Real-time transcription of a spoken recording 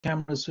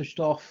camera is switched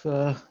off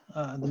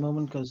at the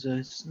moment because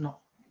it's not.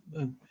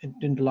 It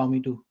didn't allow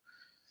me to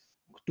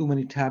too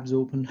many tabs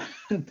open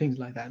and things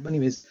like that. But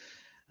anyways,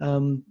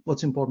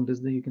 what's important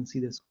is that you can see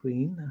the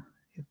screen.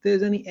 If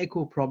there's any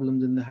echo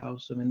problems in the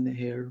house, I mean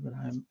here when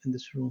I'm in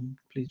this room,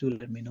 please do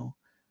let me know.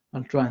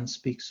 I'll try and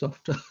speak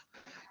softer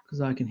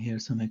because I can hear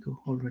some echo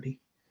already.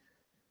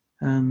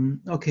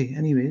 Okay,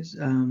 anyways,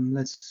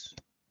 let's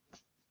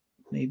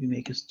maybe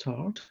make a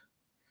start.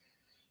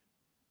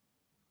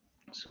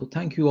 So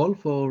thank you all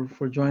for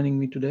joining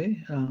me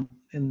today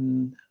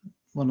in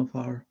one of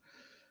our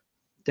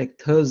Tech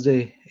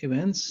Thursday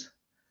events.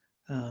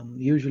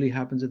 Usually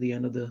happens at the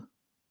end of the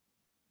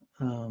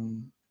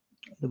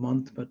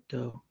month, but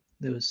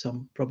there was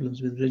some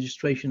problems with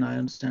registration, I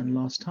understand,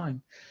 last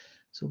time,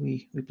 so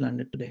we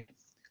planned it today.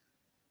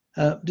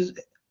 Does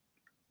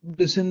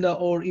Lucinda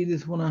or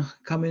Edith want to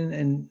come in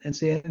and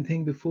say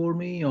anything before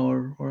me,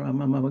 or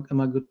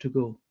am I good to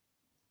go?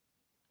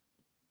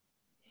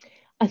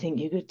 I think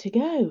you're good to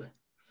go.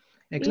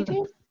 Excellent.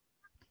 Edith?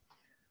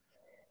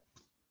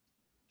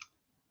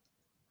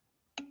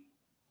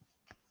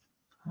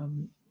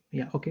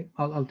 Yeah, okay,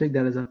 I'll take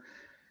that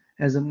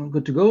as I'm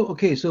good to go.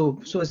 Okay,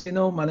 so as you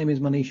know, my name is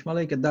Manish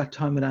Malik. At that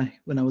time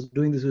when I was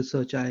doing this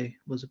research, I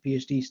was a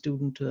PhD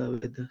student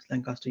with the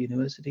Lancaster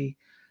University.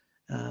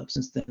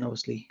 Since then,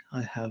 obviously,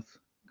 I have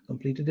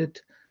completed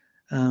it.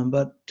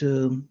 But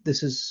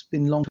this has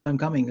been a long time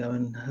coming. I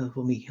mean,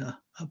 for me,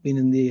 I've been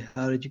in the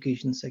higher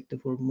education sector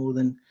for more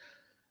than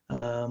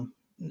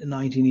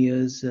 19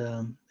 years,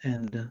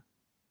 and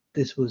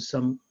this was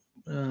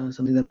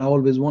something that I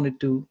always wanted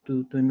to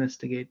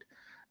investigate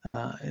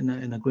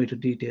in a greater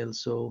detail.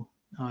 So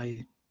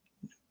I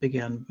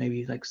began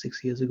maybe like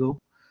 6 years ago,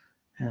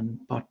 and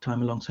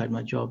part-time alongside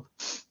my job.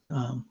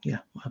 Yeah,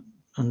 I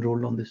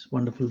enrolled on this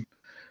wonderful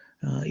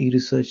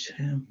e-research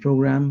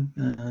program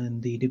in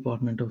the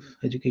Department of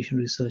Education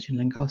Research in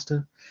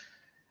Lancaster.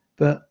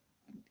 But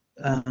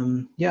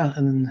yeah,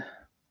 and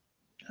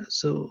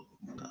so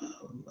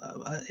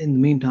in the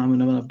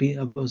meantime,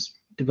 I was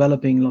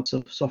developing lots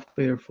of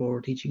software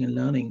for teaching and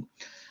learning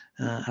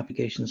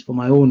applications for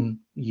my own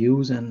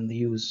use and the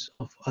use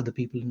of other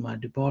people in my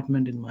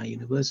department, in my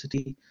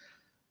university.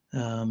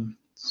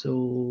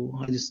 So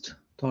I just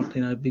thought,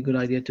 it'd be a good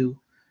idea to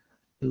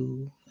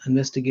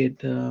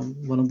investigate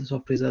one of the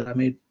softwares that I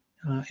made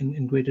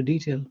in greater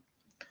detail.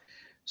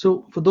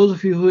 So for those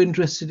of you who are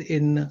interested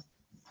in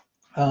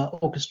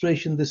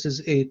orchestration, this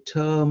is a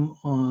term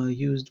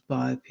used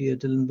by Pierre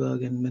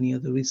Dillenberg and many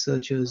other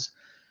researchers,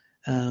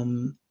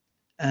 and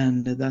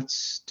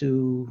that's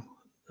to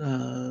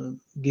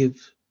give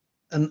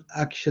an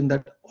action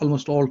that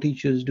almost all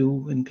teachers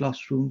do in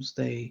classrooms.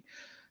 They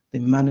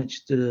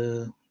manage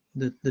the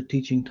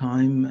teaching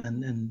time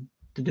and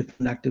the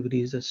different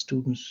activities that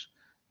students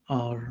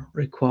are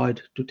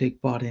required to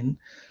take part in.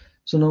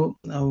 So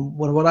now,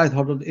 what I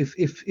thought of,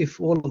 if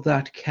all of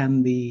that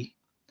can be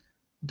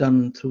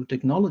done through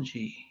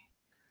technology,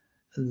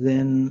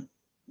 then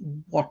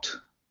what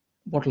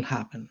will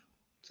happen?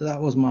 So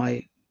that was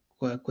my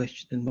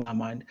question in my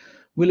mind.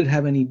 Will it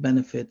have any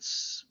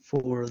benefits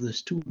for the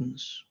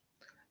students?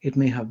 It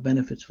may have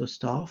benefits for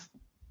staff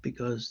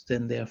because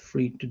then they are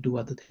free to do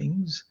other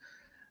things.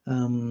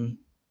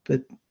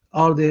 But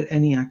are there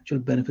any actual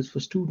benefits for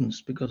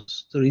students?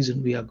 Because the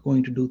reason we are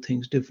going to do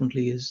things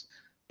differently is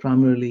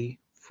primarily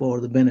for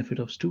the benefit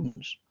of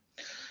students.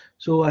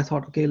 So I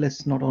thought, okay,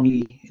 let's not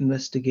only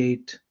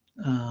investigate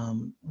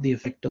the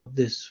effect of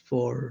this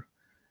for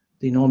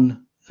the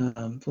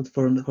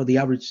for the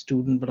average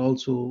student, but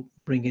also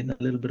bring in a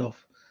little bit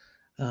of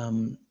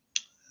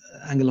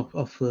angle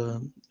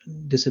of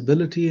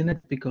disability in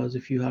it, because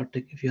if you have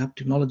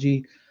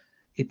technology,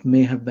 it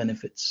may have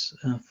benefits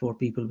for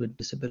people with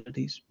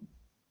disabilities.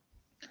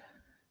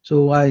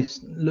 So I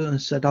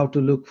set out to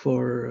look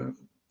for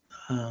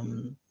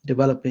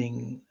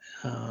developing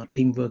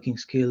team working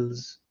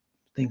skills,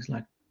 things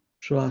like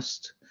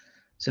trust,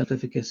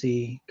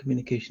 self-efficacy,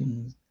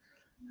 communication,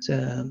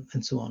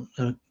 and so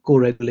on,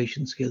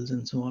 co-regulation skills,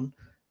 and so on,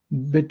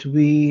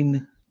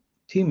 between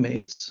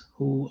teammates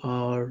who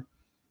are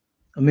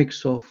a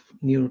mix of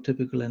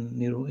neurotypical and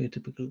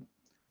neuroatypical.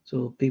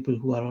 So people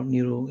who are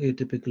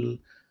neuroatypical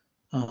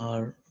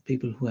are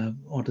people who have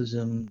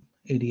autism,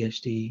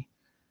 ADHD,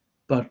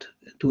 but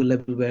to a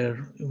level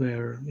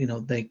where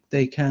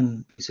they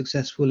can be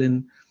successful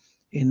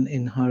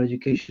in higher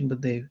education,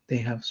 but they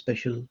have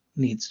special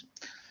needs.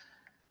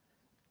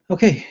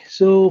 Okay,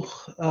 so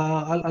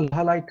I'll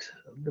highlight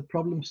the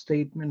problem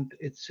statement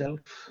itself,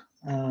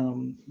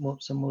 some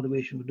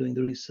motivation for doing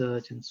the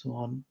research and so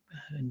on,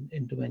 and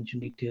intervention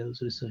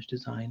details, research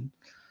design,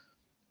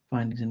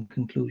 findings and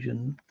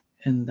conclusion,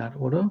 in that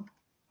order.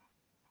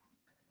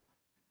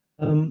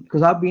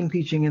 Because I've been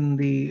teaching in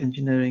the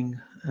engineering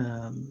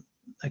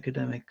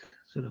academic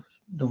sort of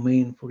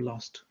domain for the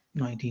last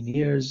 19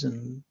 years,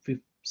 and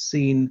we've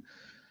seen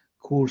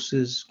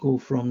courses go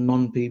from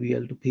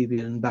non-PBL to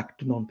PBL and back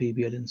to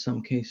non-PBL in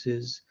some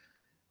cases.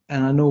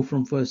 And I know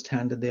from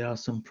firsthand that there are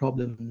some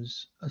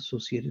problems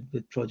associated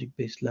with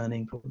project-based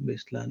learning,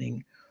 problem-based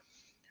learning.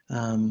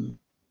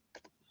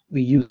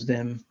 we use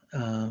them,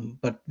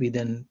 but we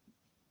then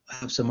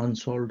have some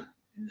unsolved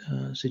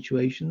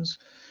situations.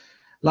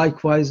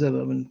 Likewise, I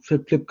mean,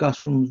 flipped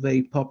classroom is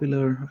very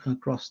popular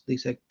across the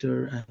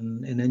sector,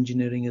 and in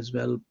engineering as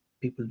well.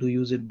 People do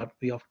use it, but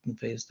we often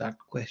face that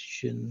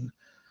question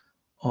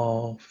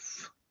of,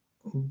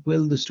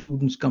 will the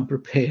students come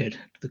prepared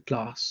to the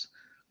class?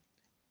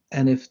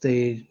 And if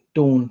they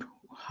don't,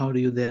 how do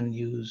you then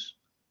use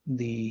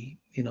the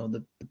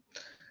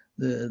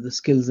the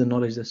skills and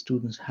knowledge that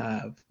students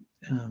have?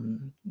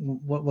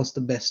 What's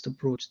the best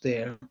approach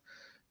there?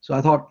 So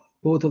I thought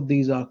both of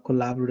these are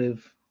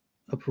collaborative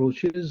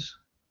approaches.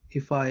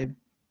 If I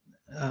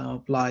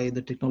apply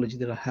the technology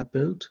that I have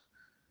built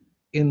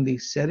in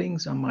these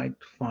settings, I might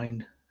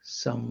find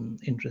some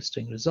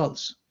interesting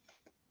results.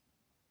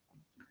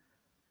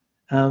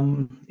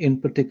 In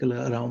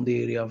particular around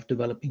the area of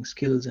developing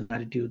skills and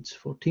attitudes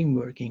for team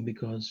working,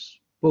 because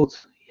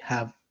both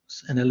have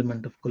an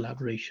element of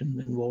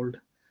collaboration involved.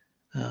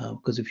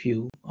 Because if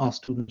you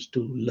ask students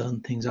to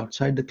learn things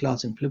outside the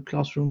class in flipped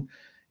classroom,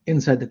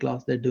 inside the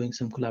class they're doing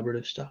some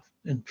collaborative stuff.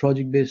 In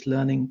project-based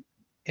learning,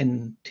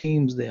 in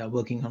teams they are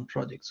working on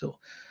projects, so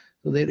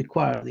they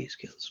require these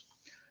skills.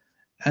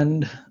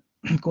 And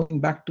going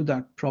back to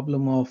that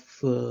problem of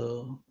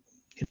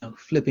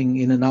flipping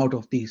in and out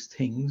of these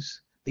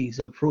things,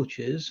 these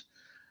approaches,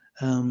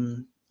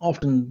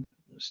 often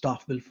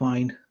staff will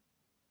find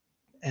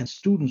and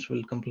students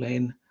will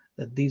complain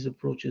that these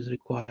approaches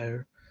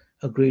require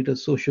a greater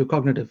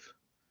socio-cognitive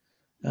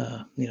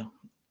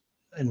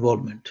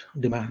involvement,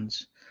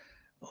 demands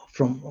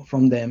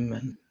from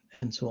them,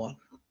 and so on.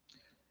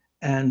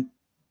 And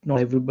not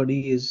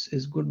everybody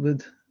is good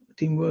with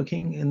team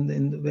working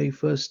in the very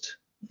first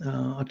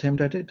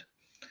attempt at it.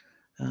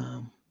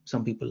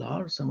 Some people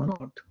are, some are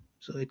not.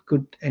 So it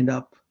could end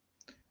up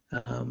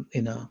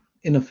in a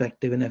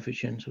ineffective,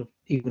 inefficient, sort of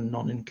even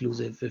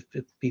non-inclusive.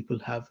 If people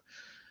have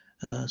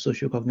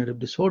socio-cognitive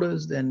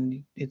disorders,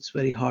 then it's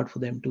very hard for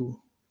them to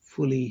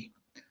fully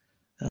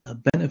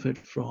benefit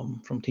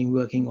from team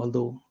working.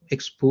 Although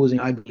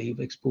I believe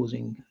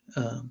exposing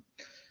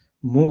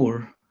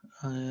more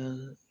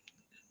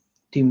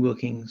team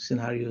working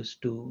scenarios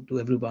to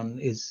everyone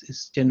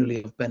is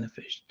generally of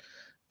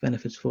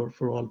benefits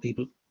for all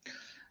people.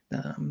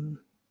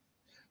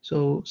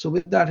 So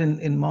with that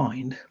in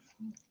mind,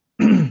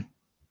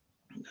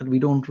 that we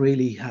don't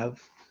really have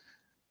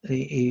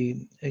a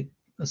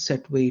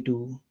set way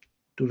to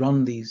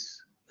run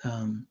these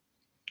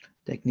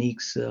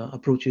techniques,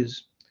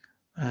 approaches,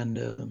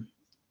 and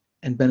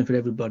benefit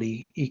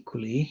everybody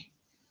equally.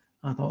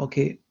 I thought,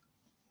 okay,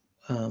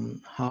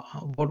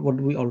 what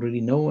do we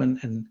already know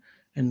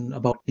and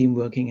about team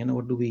working, and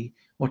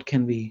what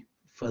can we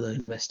further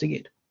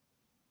investigate?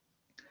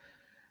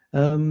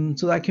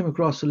 So I came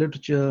across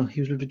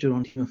huge literature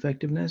on team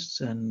effectiveness,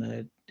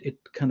 and it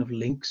kind of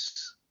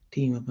links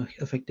team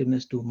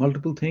effectiveness to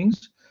multiple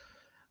things.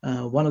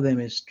 One of them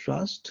is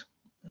trust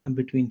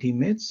between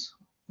teammates,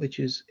 which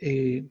is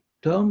a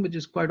term which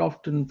is quite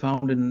often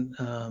found in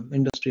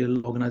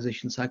industrial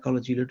organization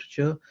psychology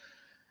literature.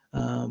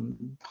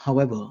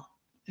 However,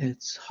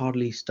 it's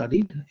hardly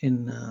studied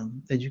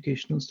in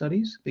educational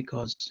studies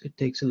because it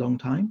takes a long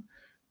time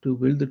to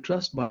build the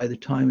trust. By the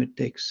time it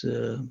takes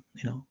 7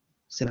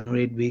 or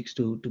 8 weeks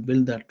to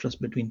build that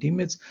trust between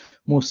teammates,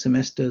 most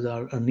semesters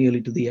are nearly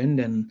to the end,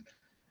 and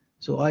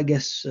so I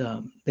guess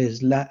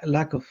there's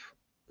lack of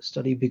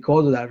study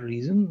because of that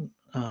reason,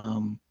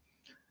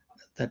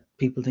 that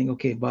people think,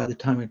 okay, by the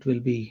time it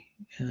will be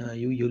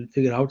you'll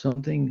figure out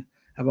something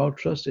about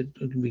trust, it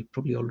will be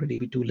probably already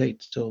be too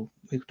late. So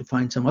we have to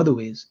find some other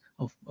ways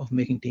of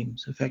making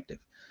teams effective.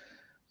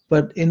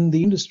 But in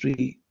the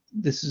industry,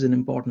 this is an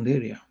important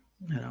area,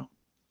 you know.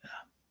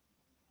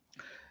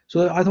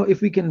 So I thought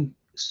if we can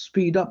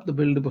speed up the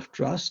buildup of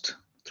trust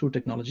through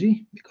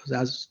technology, because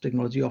as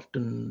technology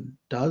often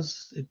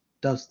does, it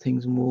does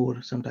things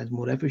sometimes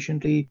more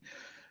efficiently,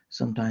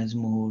 sometimes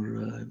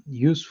more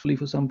usefully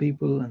for some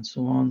people, and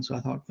so on. So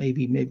I thought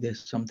maybe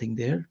there's something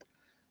there.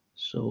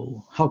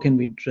 So how can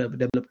we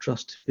develop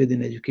trust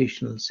within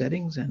educational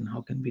settings, and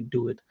how can we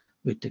do it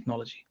with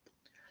technology?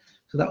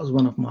 So that was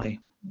one of my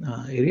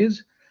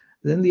areas.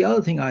 Then the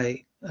other thing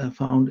I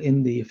found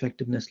in the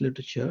effectiveness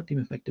literature, team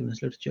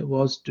effectiveness literature,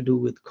 was to do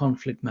with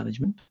conflict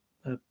management.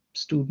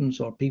 Students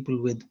or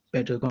people with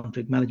better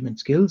conflict management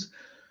skills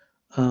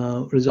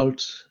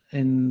results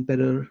in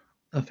better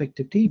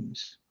effective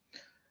teams.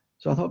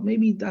 So I thought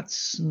maybe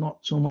that's not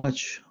so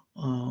much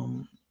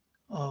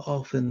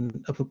of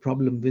a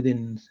problem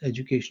within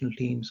educational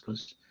teams,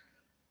 because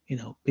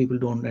people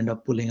don't end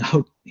up pulling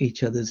out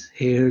each other's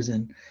hairs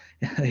and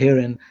hair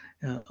and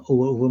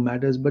over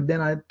matters. But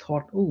then I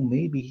thought, oh,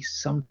 maybe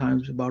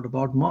sometimes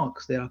about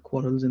marks there are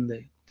quarrels in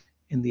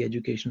the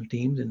educational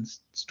teams and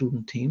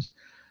student teams.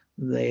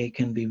 They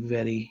can be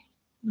very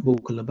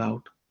vocal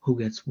about who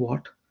gets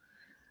what.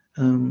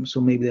 So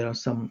maybe there are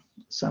some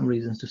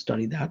reasons to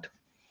study that.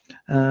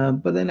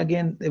 But then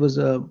again, there was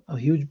a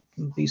huge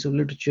piece of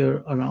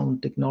literature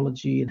around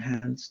technology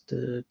enhanced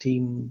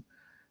team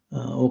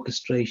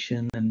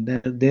orchestration, and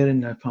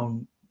therein I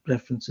found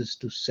references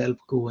to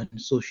self-go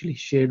and socially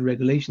shared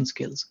regulation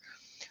skills.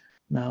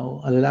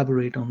 Now, I'll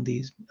elaborate on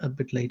these a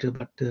bit later,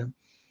 but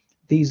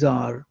these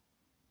are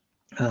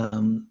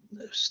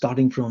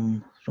starting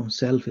from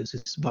self is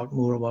it's about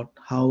more about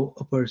how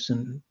a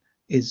person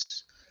is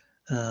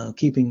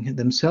keeping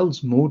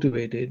themselves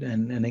motivated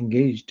and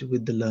engaged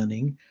with the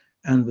learning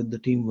and with the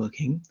team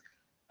working,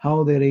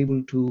 how they're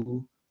able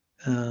to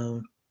uh,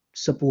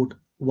 support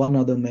one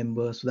other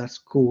member, so that's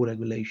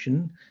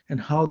co-regulation, and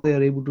how they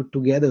are able to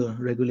together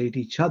regulate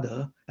each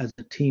other as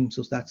a team,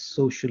 so that's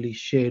socially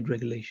shared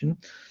regulation,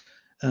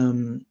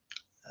 um,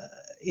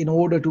 in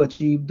order to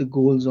achieve the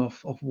goals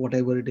of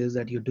whatever it is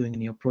that you're doing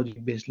in your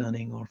project-based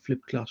learning or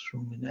flipped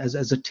classroom as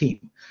a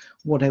team,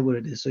 whatever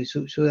it is,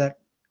 so that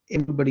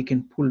everybody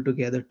can pull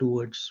together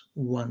towards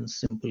one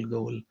simple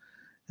goal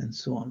and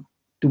so on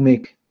to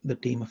make the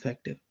team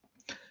effective.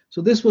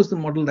 So this was the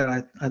model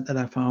that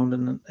I found,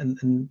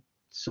 and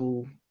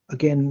so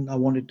again I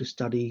wanted to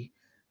study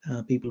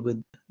people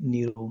with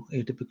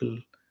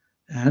neuroatypical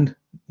and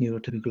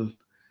neurotypical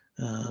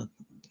uh,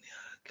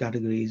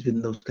 categories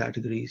within those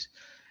categories,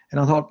 and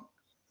I thought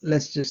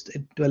let's just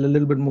dwell a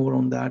little bit more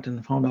on that,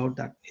 and found out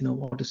that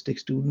autistic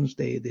students,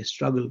 they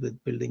struggle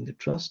with building the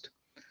trust.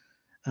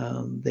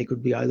 They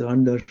could be either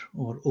under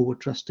or over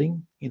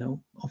trusting,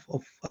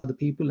 of other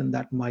people, and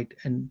that might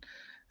and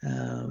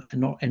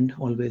not end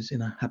always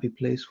in a happy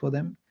place for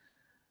them.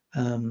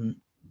 Um,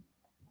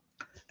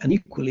 and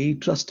equally,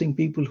 trusting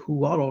people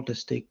who are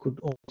autistic could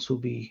also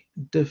be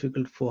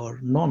difficult for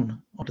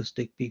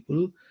non-autistic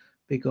people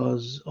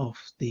because of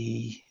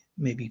the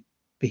maybe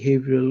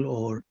behavioral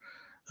or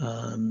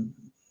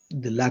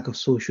the lack of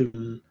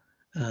social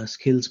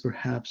skills,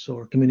 perhaps,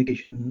 or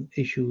communication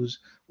issues,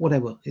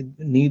 whatever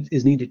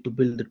is needed to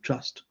build the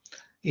trust,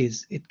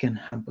 is it can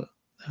hamper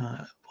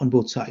on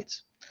both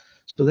sides.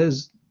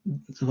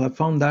 So I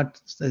found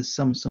that there's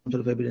some sort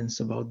of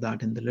evidence about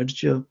that in the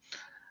literature,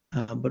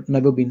 but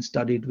never been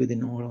studied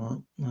within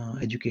all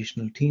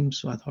educational teams.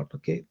 So I thought,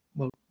 okay,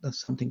 well,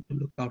 that's something to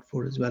look out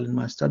for as well in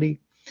my study.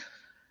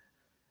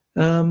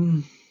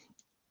 Um,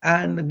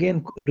 and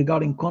again,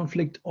 regarding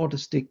conflict,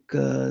 autistic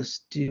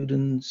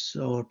students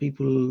or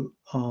people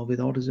with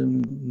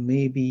autism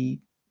may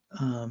be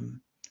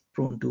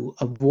prone to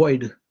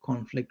avoid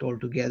conflict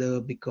altogether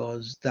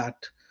because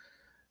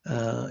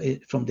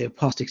from their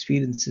past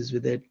experiences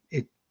with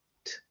it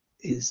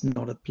is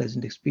not a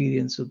pleasant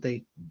experience. So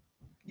they,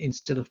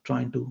 instead of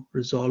trying to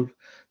resolve,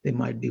 they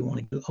might be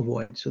wanting to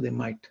avoid. So they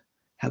might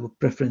have a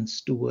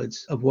preference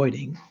towards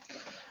avoiding,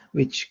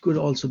 which could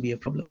also be a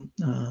problem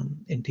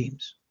in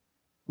teams.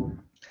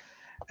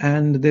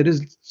 And there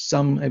is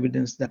some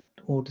evidence that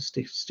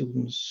autistic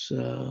students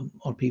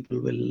or people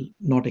will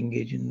not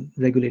engage in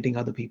regulating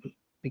other people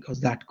because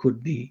that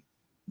could be,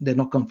 they're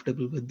not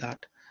comfortable with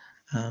that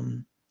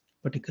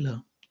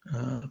particular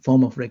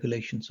form of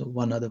regulation. So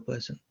one other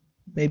person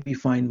may be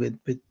fine with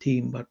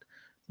team, but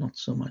not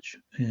so much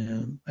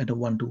at a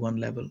one-to-one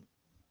level.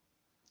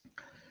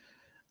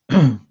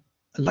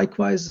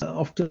 Likewise,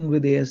 often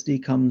with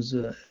ASD comes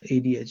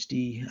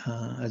ADHD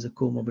as a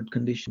comorbid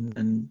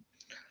condition,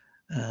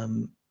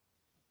 um,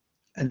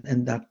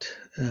 and that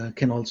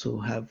can also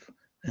have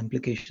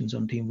implications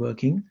on team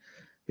working,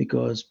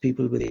 because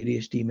people with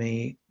ADHD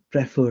may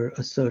prefer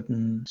a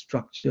certain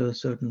structure, a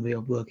certain way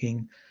of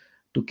working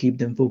to keep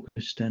them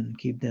focused and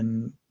keep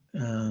them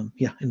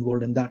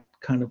involved, and that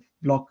kind of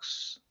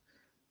blocks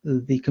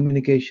the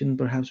communication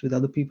perhaps with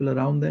other people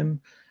around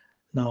them.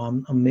 Now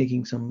I'm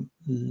making some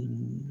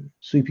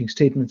sweeping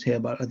statements here,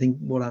 but I think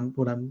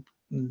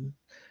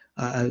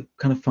I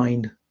kind of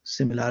find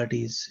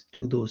similarities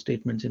to those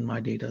statements in my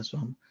data,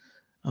 so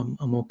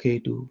I'm okay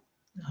to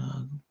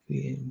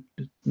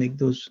make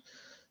those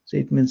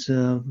statements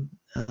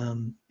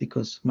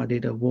because my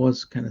data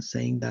was kind of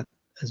saying that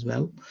as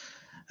well.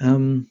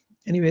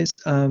 Anyways,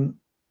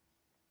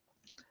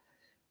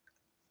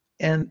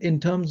 and in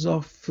terms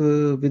of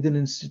within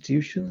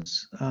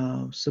institutions,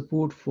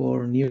 support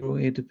for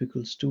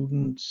neuroatypical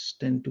students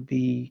tend to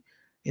be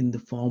in the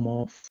form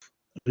of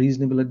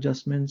reasonable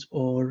adjustments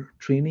or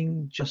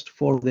training just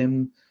for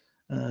them,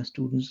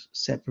 students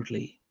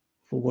separately.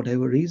 For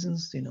whatever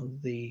reasons,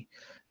 the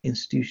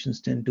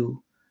institutions tend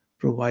to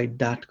provide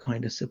that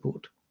kind of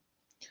support.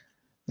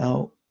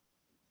 Now,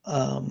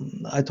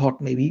 I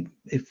thought maybe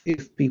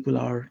if people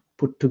are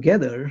put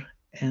together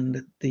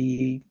and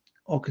the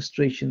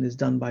orchestration is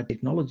done by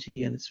technology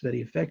and it's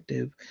very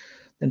effective,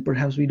 then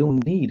perhaps we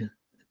don't need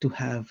to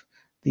have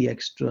the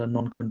extra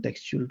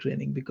non-contextual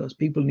training, because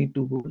people need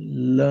to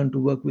learn to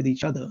work with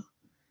each other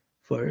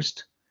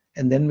first,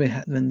 and then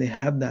when they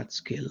have that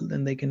skill,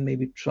 then they can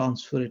maybe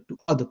transfer it to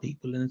other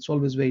people. And it's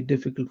always very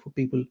difficult for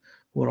people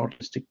who are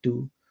autistic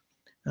to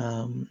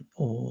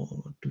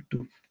or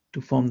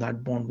to form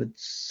that bond with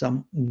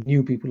some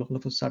new people all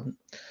of a sudden.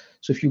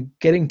 So if you're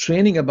getting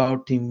training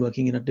about team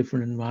working in a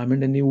different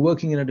environment and you're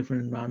working in a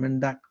different environment,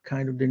 that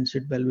kind of didn't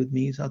sit well with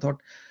me. So I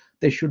thought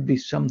there should be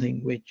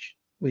something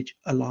which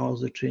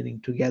allows the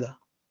training together.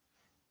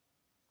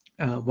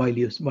 while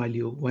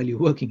you're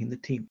working in the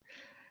team,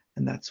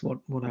 and that's what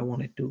I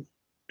wanted to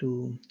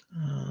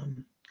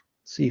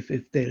see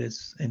if there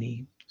is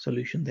any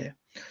solution there.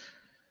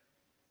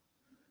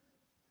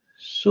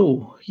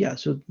 So yeah,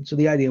 so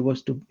the idea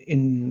was to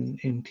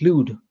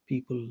include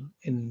people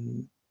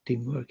in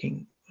team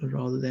working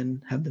rather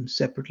than have them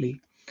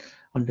separately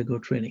undergo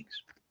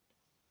trainings.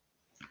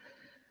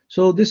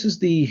 So this is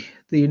the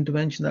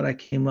intervention that I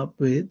came up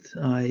with.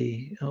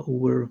 I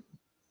over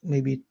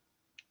maybe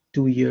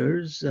 2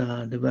 years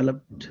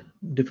developed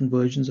different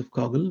versions of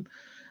Coggle,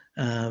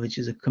 which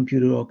is a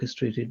computer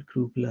orchestrated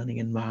group learning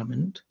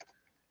environment,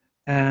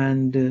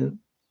 and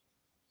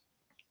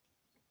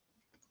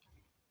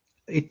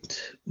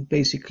it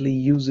basically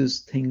uses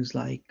things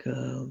like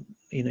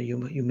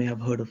you may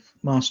have heard of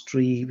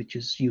Mastery, which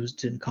is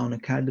used in Khan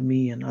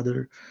Academy and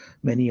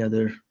many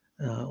other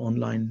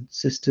online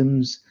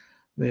systems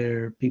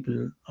where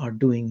people are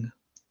doing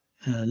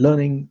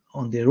learning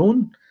on their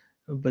own,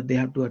 but they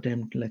have to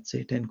attempt, let's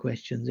say, 10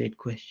 questions, 8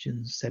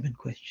 questions, 7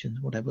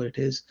 questions, whatever it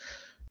is,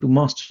 to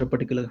master a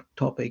particular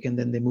topic, and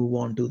then they move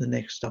on to the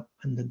next step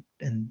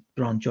and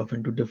branch off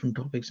into different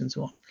topics and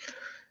so on.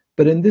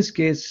 But in this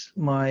case,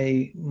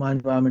 my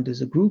environment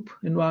is a group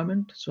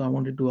environment, so I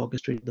wanted to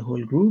orchestrate the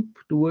whole group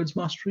towards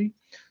mastery.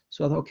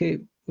 So I thought, okay,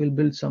 we'll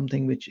build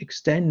something which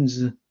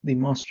extends the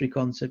mastery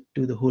concept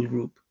to the whole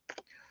group.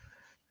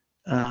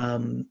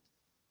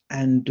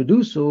 And to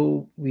do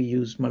so, we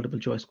use multiple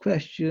choice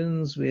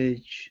questions,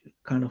 which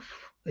kind of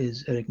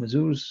is Eric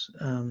Mazur's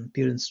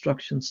peer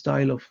instruction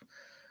style of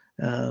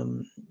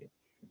um,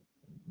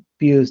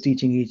 peers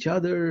teaching each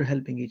other,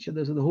 helping each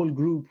other. So the whole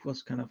group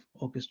was kind of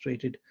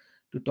orchestrated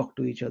to talk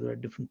to each other at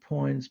different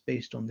points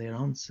based on their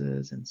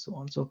answers and so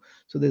on. So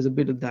there's a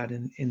bit of that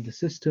in the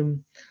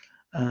system,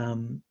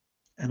 and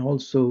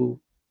also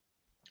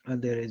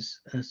there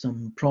is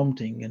some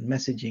prompting and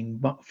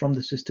messaging from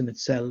the system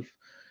itself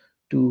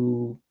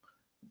to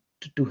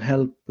to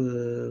help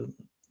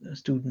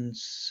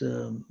students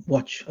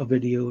watch a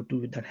video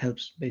that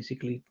helps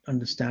basically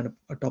understand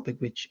a topic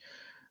which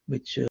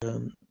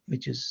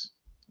is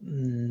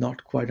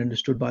not quite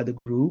understood by the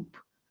group,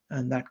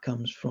 and that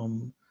comes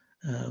from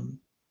um,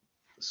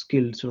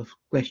 skilled sort of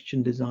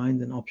question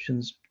designs and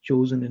options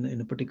chosen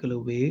in a particular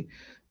way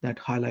that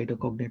highlight a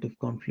cognitive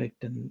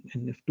conflict, and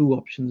if two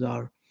options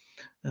are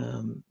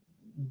um,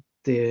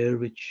 there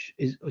which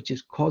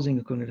is causing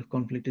a cognitive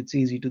conflict, it's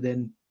easy to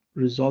then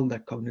resolve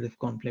that cognitive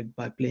conflict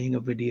by playing a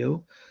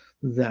video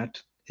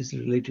that is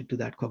related to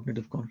that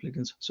cognitive conflict.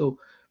 And so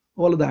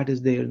all of that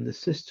is there in the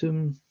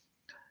system,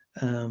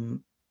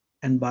 um,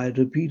 and by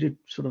repeated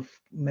sort of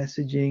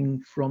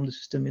messaging from the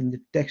system in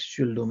the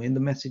textual domain, the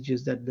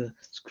messages that the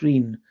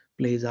screen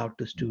plays out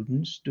to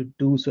students to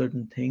do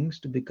certain things,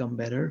 to become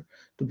better,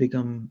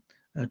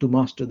 to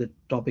master the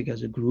topic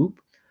as a group,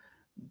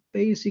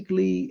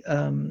 basically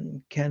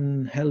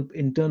can help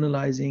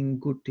internalizing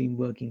good team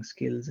working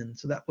skills. And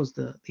so that was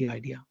the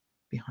idea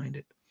behind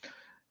it.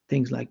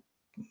 Things like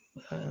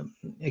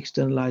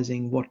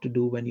externalizing what to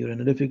do when you're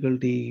in a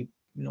difficulty,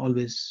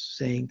 always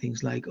saying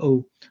things like,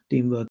 oh,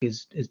 teamwork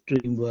is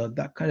dreamwork,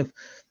 that kind of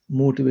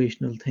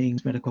motivational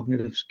things,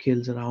 metacognitive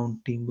skills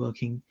around team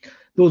working.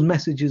 Those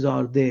messages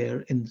are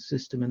there in the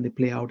system and they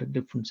play out at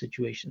different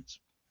situations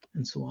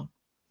and so on.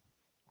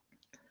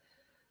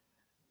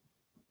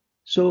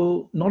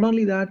 So not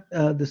only that,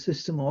 the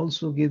system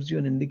also gives you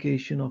an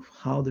indication of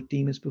how the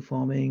team is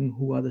performing,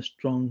 who are the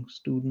strong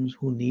students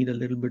who need a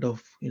little bit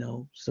of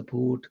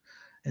support,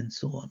 and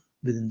so on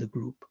within the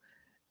group.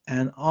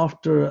 And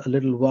after a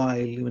little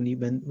while,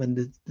 when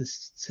the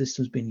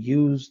system's been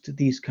used,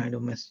 these kind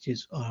of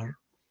messages are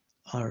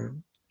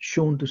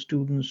shown to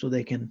students so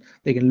they can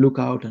look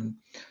out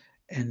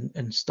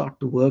and start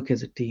to work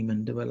as a team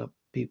and develop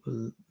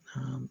people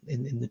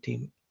in the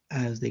team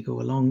as they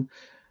go along,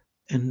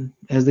 and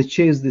as they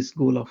chase this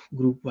goal of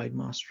group-wide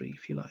mastery,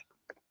 if you like.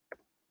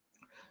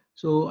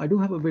 So I do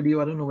have a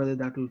video. I don't know whether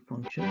that will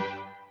function.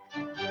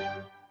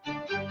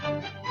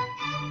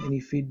 Any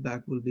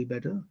feedback will be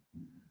better.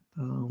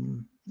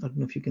 I don't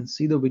know if you can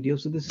see the video.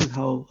 So this is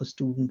how a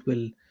student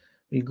will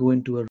go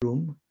into a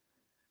room,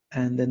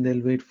 and then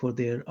they'll wait for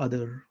their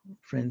other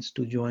friends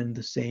to join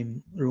the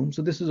same room.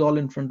 So this is all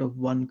in front of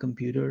one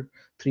computer,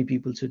 3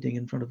 people sitting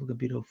in front of a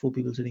computer, 4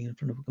 people sitting in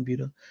front of a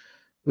computer.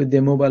 With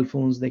their mobile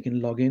phones, they can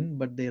log in,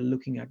 but they're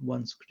looking at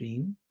one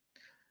screen,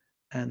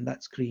 and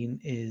that screen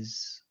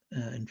is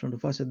in front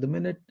of us at the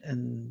minute.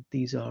 And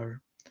these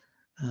are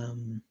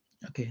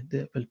okay,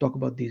 we'll talk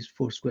about these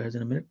 4 squares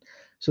in a minute.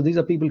 So these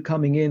are people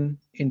coming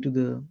into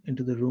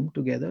the room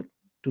together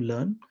to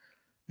learn.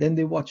 Then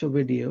they watch a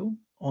video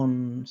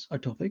on a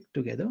topic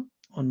together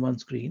on one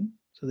screen,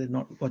 so they're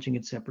not watching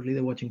it separately,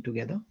 they're watching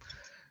together,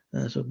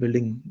 so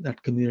building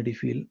that community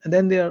feel. And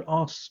then they are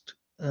asked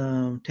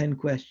 10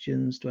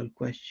 questions, 12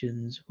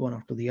 questions, one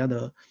after the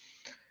other,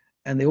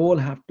 and they all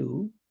have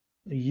to,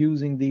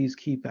 using these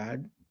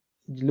keypad,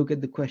 look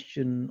at the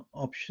question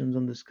options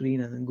on the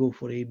screen and then go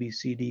for A, B,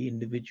 C, D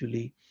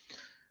individually.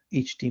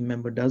 Each team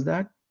member does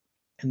that,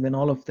 and when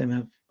all of them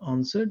have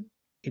answered,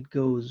 it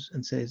goes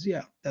and says,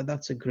 yeah,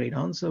 that's a great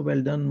answer.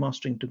 Well done,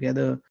 mastering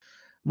together.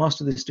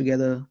 Master this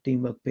together.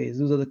 Teamwork pays.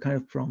 Those are the kind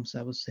of prompts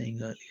I was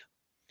saying earlier.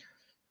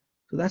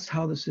 So that's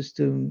how the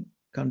system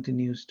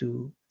continues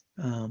to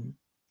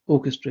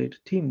orchestrate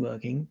team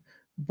working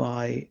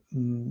by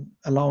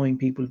allowing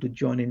people to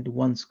join into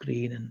one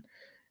screen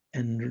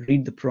and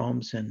read the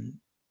prompts and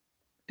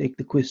take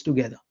the quiz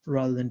together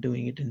rather than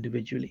doing it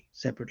individually,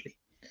 separately.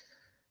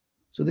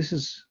 So this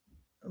is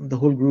the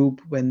whole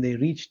group when they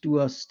reach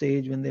to a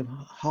stage when they're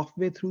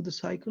halfway through the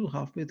cycle,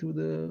 halfway through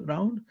the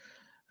round,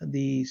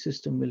 the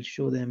system will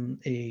show them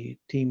a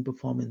team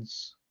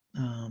performance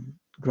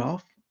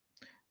graph,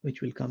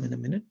 which will come in a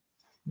minute.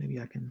 Maybe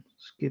I can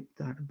skip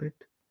that a bit.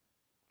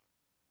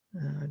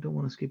 I don't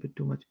want to skip it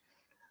too much.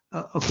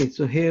 Okay,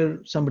 so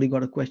here somebody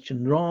got a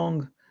question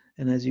wrong,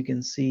 and as you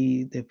can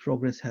see, their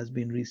progress has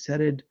been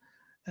resetted,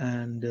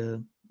 and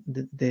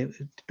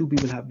two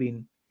people have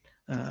been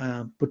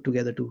put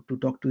together to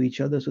talk to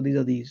each other. So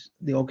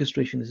the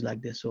orchestration is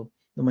like this. So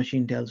the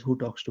machine tells who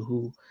talks to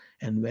who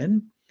and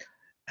when,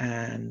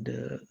 and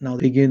now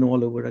they begin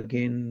all over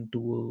again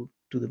to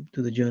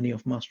the journey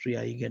of mastery,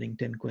 i.e., getting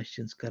 10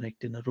 questions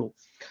correct in a row.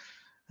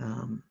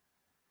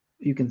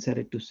 You can set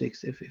it to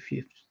 6 if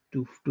you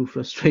too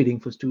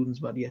frustrating for students,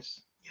 but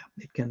yes, yeah,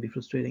 it can be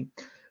frustrating.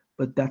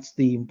 But that's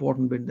the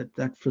important bit,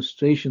 that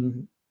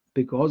frustration,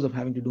 because of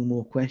having to do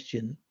more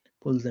question,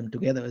 pulls them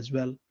together as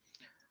well,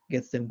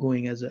 gets them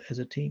going as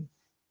a team.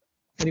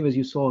 Anyways,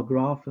 you saw a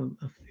graph a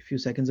few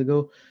seconds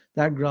ago.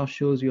 That graph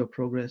shows your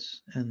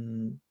progress,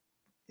 and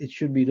it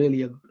should be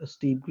really a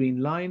steep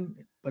green line,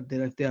 but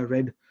if there are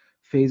red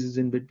phases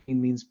in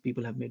between, means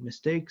people have made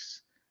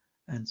mistakes,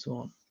 and so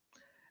on.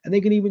 And they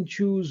can even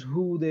choose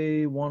who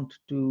they want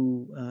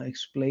to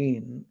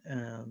explain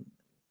a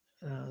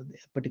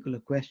particular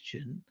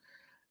question,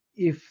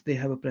 if they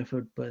have a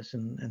preferred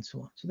person, and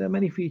so on. So there are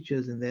many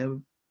features in there.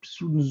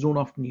 Students don't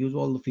often use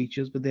all the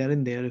features, but they are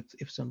in there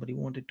if somebody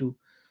wanted to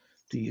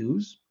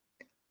use.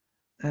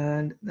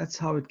 And that's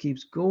how it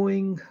keeps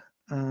going.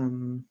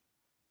 And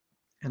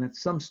at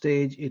some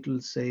stage it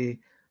will say,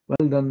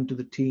 well done to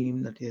the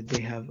team that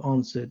they have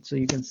answered. So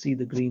you can see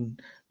the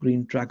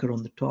green tracker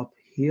on the top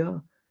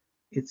here.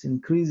 It's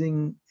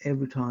increasing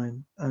every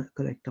time a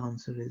correct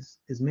answer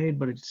is made,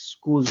 but it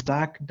goes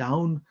back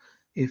down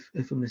if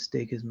a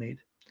mistake is made.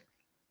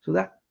 So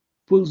that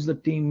pulls the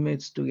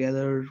teammates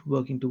together,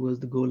 working towards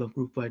the goal of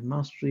group-wide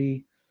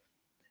mastery.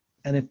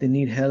 And if they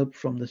need help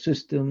from the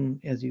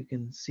system, as you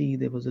can see,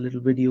 there was a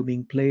little video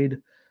being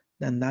played,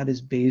 then that is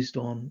based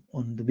on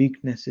the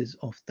weaknesses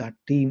of that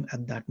team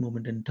at that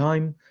moment in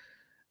time.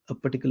 A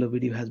particular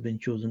video has been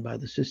chosen by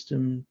the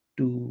system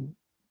to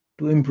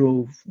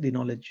improve the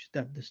knowledge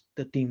that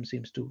the team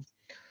seems to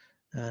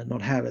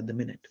not have at the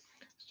minute.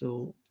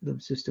 So the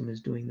system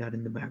is doing that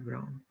in the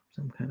background,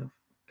 some kind of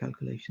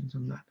calculations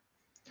on that.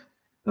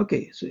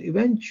 Okay, so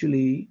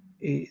eventually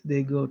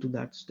they go to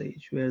that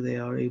stage where they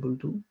are able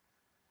to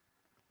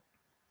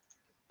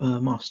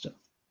master,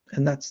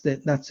 and that's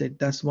it.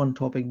 That's one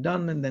topic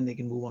done, and then they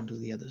can move on to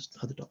the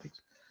other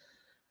topics.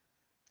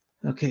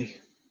 Okay,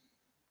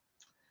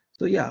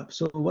 so yeah,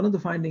 so one of the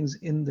findings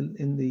in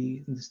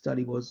the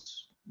study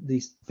was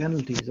these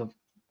penalties of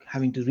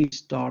having to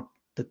restart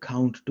the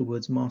count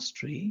towards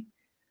mastery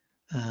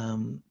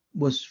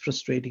was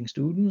frustrating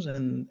students,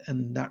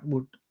 and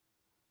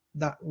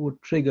that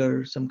would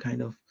trigger some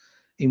kind of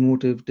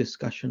emotive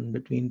discussion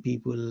between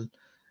people,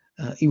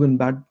 even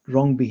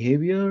wrong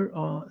behavior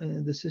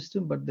in the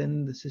system. But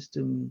then the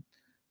system,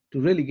 to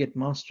really get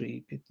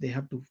mastery, they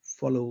have to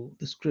follow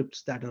the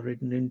scripts that are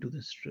written into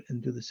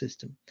the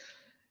system.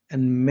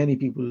 And many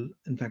people,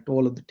 in fact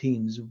all of the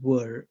teams,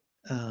 were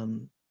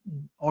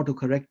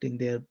auto-correcting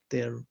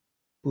their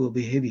poor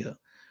behavior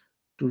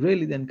to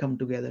really then come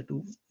together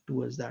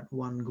towards that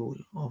one goal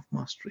of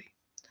mastery.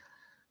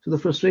 So the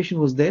frustration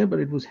was there, but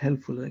it was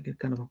helpful, like a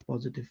kind of a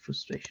positive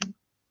frustration.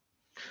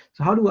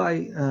 So how do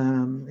I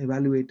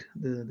evaluate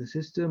the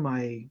system?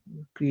 I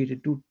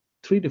created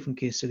three different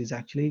case studies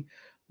actually.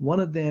 One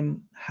of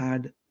them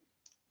had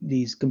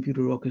these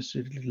computer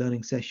orchestrated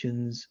learning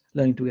sessions,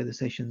 learning together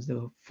sessions. There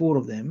were four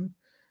of them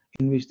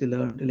in which they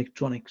learned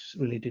electronics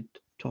related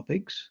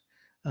topics,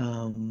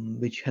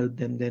 which helped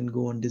them then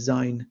go and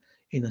design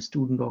in a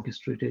student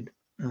orchestrated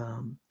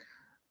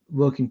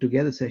working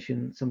together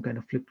session, some kind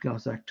of flipped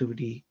class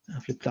activity,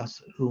 flipped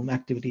classroom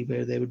activity,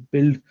 where they would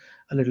build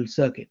a little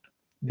circuit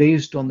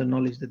based on the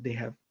knowledge that they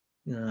have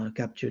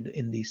captured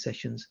in these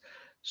sessions.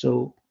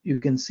 So you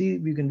can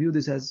view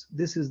this as,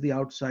 this is the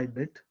outside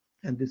bit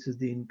and this is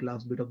the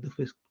in-class bit of the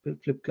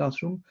flipped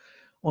classroom.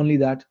 Only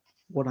that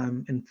what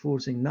I'm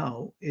enforcing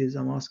now is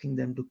I'm asking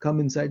them to come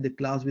inside the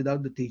class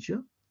without the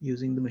teacher,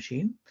 using the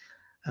machine,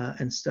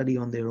 and study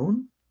on their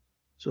own.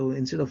 So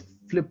instead of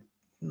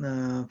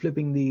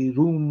flipping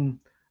the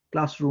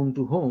classroom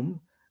to home,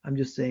 I'm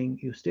just saying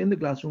you stay in the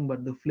classroom,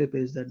 but the flip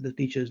is that the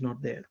teacher is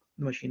not there,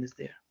 the machine is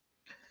there.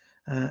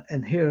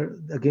 And here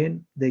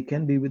again, they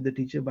can be with the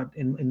teacher, but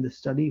in the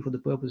study, for the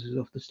purposes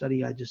of the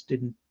study, I just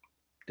didn't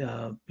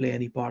play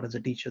any part as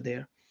a teacher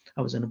there.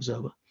 I was an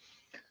observer.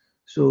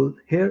 So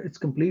here it's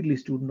completely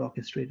student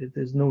orchestrated.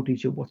 There's no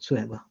teacher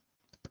whatsoever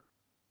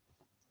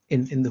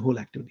in the whole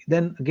activity.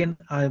 Then again,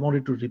 I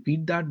wanted to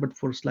repeat that, but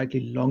for a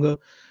slightly longer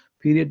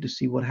period to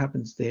see what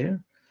happens there.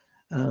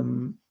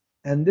 Um,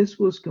 and this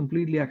was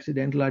completely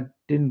accidental. I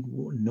didn't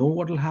know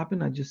what will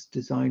happen. I just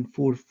designed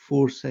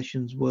four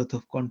sessions worth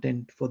of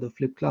content for the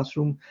flipped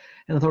classroom,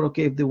 and I thought,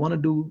 okay, if they want to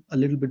do a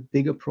little bit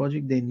bigger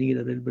project, they need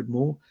a little bit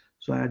more.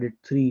 So I added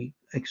 3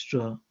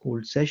 extra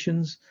cold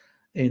sessions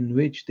in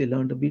which they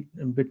learned a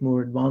bit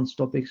more advanced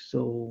topics,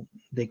 so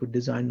they could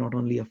design not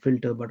only a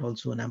filter but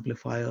also an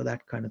amplifier,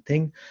 that kind of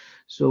thing.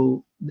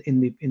 So in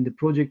the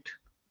project,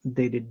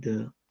 they did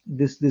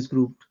this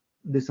group,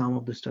 this arm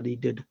of the study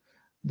did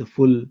the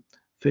full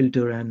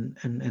filter and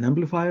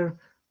amplifier.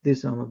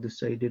 This arm of the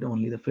study did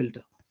only the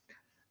filter.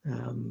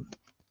 Um,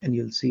 and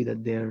you'll see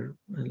that their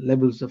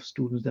levels of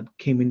students that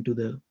came into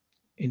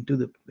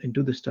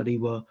the study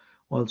were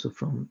also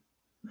from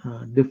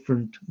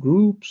different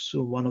groups.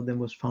 So one of them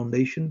was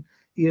foundation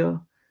year,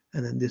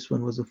 and then this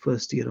one was the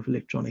first year of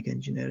electronic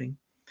engineering.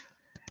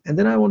 And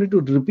then I wanted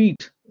to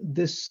repeat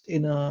this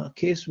in a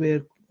case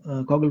where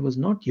Coggle was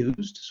not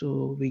used,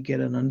 so we get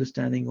an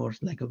understanding or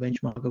like a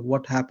benchmark of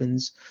what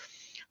happens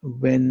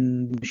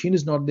when the machine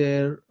is not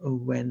there,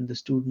 when the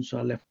students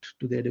are left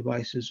to their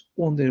devices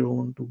on their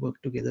own to work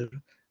together.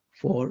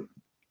 For,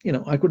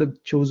 I could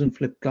have chosen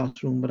flipped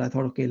classroom, but I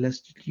thought, okay,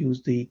 let's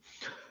use the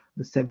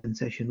 7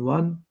 session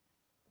 1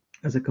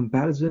 as a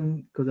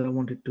comparison, because I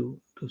wanted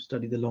to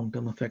study the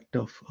long-term effect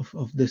of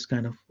this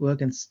kind of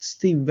work and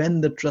see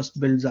when the trust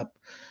builds up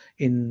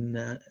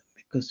in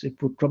because it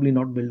would probably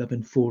not build up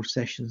in 4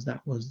 sessions.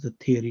 That was the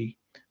theory,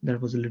 that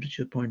was the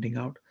literature pointing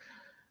out.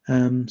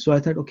 So I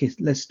thought, okay,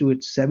 let's do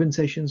it 7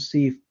 sessions,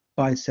 see if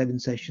by 7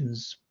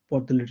 sessions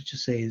what the literature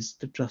says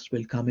the trust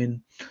will come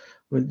in.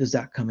 Well, does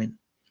that come in?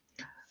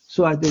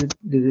 So I did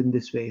it in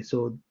this way.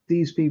 So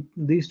these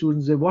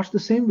students, they watched the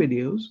same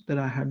videos that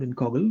I had in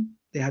Coggle.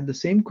 They had the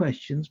same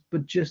questions,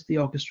 but just the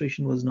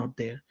orchestration was not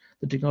there.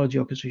 The technology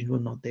orchestration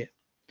was not there.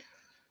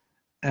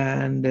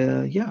 And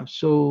yeah,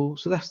 so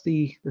that's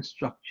the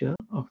structure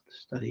of the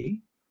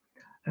study.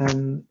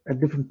 And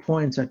at different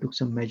points, I took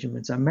some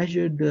measurements. I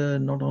measured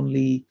not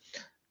only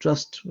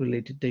trust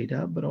related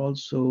data, but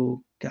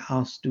also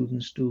ask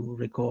students to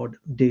record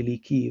daily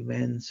key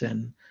events,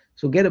 and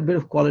so get a bit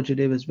of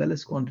qualitative as well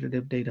as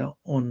quantitative data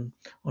on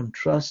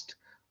trust,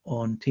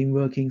 on team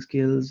working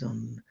skills,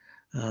 on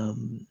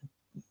um,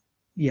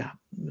 yeah,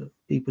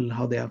 people,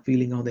 how they are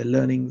feeling, how they're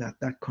learning,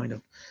 that kind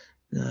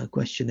of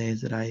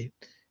questionnaires that I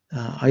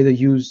either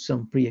used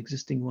some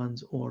pre-existing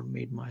ones or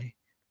made my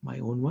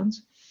own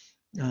ones,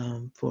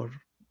 for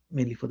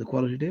mainly for the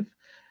qualitative.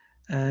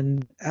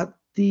 And at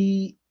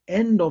the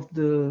end of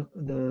the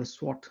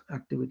SWOT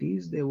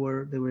activities, there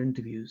were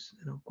interviews,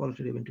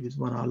 qualitative interviews,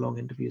 1 hour long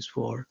interviews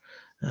for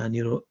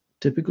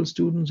neurotypical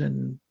students,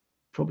 and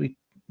probably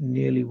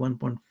nearly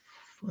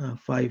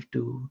 1.5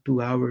 to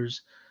 2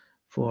 hours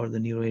for the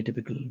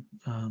neuroatypical,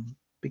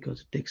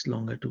 because it takes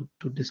longer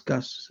to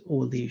discuss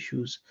all the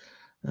issues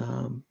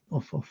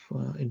of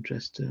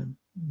interest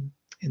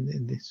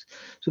in this.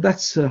 So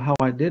that's how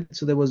I did.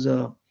 So there was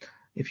a,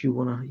 if you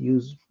want to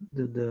use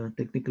the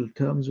technical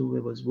terms, there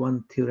was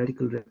one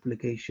theoretical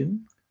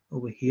replication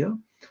over here,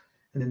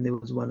 and then there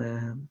was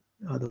one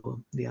other,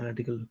 the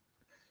analytical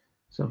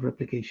sort of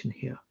replication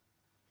here.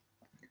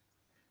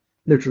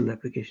 Literal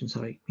replication,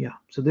 sorry. Yeah.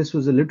 So this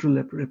was a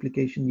literal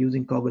replication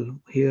using Coggle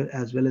here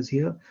as well as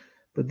here,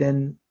 but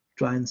then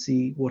try and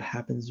see what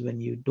happens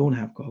when you don't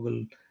have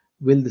Coggle.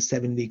 Will the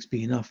 7 weeks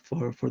be enough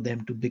for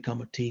them to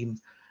become a team,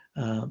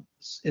 uh,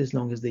 as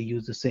long as they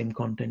use the same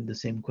content, the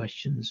same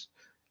questions,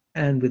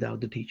 and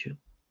without the teacher?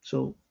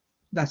 So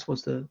that's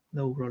what's the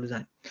overall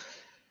design.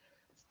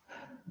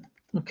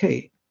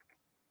 Okay.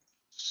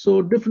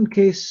 So different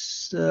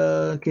cases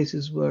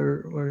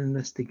were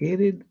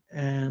investigated,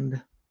 and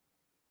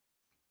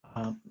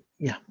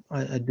yeah,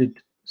 I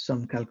did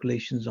some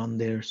calculations on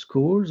their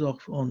scores of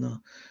on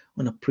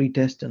a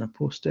pre-test and a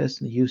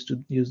post-test, and used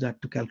to use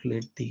that to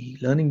calculate the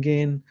learning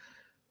gain.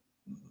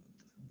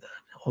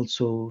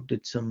 Also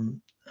did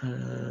some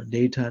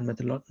data and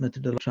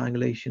methodological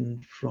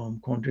triangulation from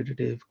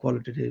quantitative,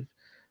 qualitative,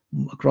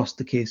 across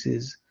the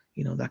cases.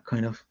 That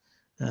kind of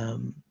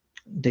um,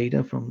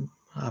 data from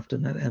after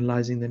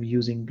analyzing them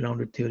using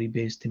grounded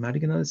theory-based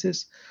thematic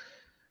analysis,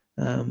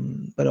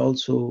 but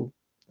also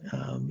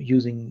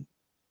using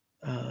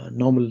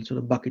normal sort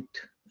of bucket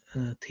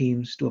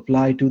themes to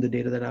apply to the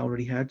data that I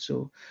already had.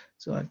 So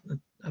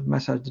I've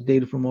massaged the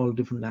data from all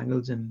different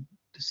angles and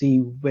to see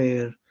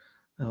where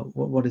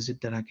what is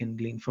it that I can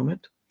glean from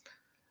it.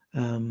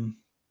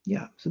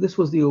 Yeah, so this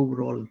was the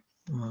overall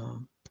uh,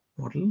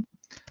 model.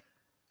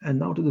 And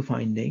now to the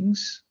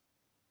findings.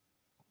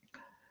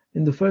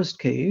 In the first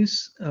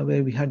case,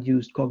 where we had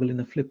used Coggle in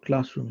a flipped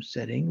classroom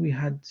setting, we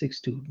had 6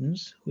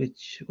 students,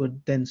 which were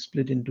then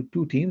split into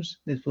 2 teams.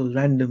 This was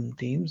random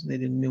teams. They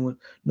didn't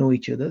know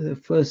each other. The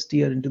first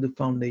year into the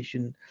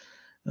foundation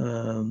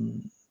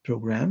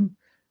program.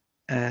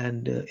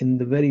 And in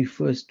the very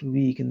first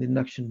week, in the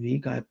induction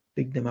week, I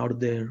picked them out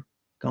of their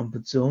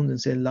comfort zones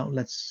and said, "Now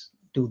let's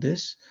do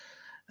this."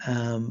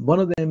 One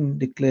of them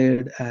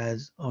declared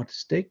as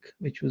autistic,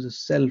 which was a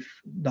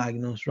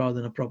self-diagnosed rather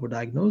than a proper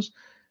diagnose,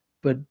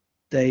 but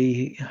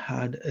they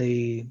had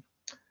a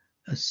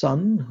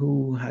son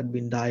who had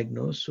been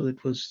diagnosed, so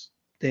it was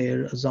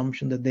their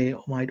assumption that they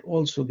might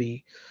also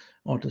be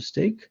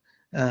autistic,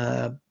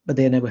 but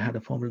they never had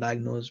a formal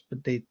diagnosis,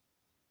 but they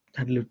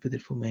had lived with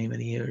it for many,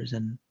 many years,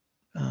 and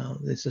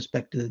they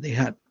suspected that they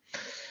had.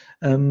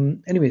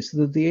 Anyway,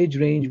 so the age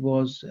range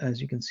was,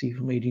 as you can see,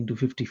 from 18 to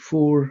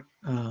 54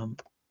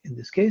 in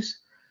this case.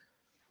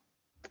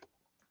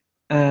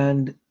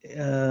 And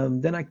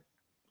then I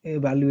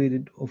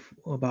evaluated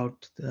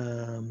about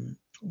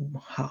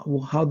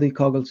how the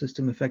Coggle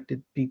system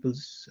affected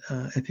people's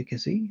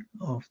efficacy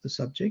of the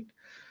subject,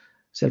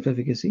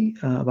 self-efficacy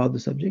about the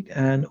subject,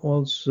 and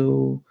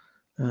also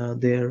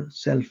their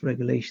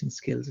self-regulation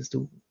skills as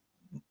to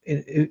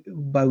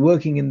by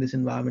working in this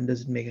environment,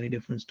 does it make any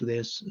difference to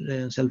their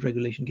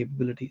self-regulation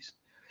capabilities?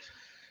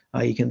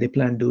 Can they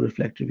plan, do,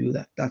 reflect, review,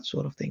 that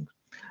sort of thing.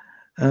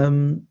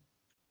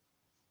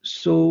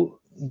 So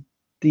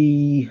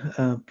the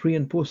pre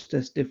and post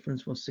test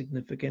difference was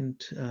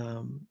significant.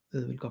 The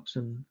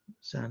Wilcoxon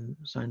sign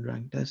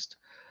rank test,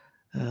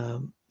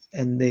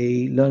 and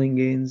the learning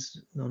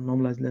gains,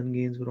 normalized learning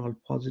gains, were all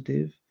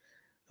positive.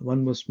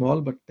 One was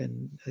small, but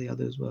then the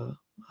others were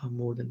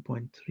more than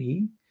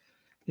 0.3.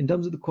 In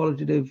terms of the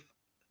qualitative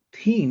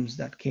themes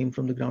that came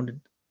from the grounded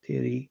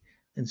theory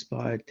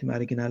inspired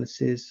thematic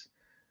analysis,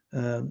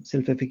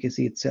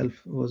 self-efficacy itself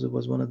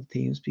was one of the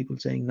themes. People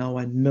saying, now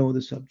I know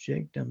the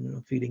subject,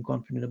 I'm feeling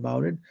confident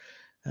about it,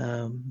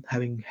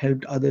 having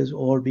helped others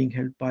or being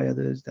helped by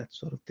others, that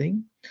sort of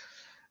thing.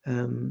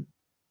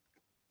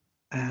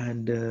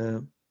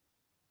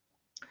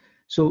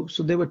 So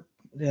there were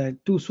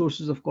two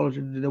sources of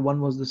qualitative data.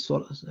 One was the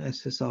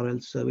SSRL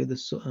survey, the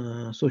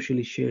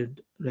socially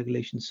shared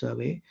regulation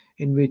survey,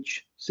 in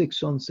which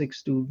 6 on 6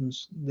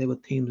 students, there were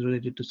themes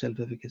related to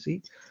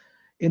self-efficacy.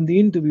 In the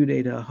interview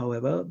data,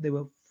 however, there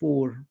were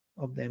 4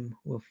 of them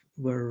who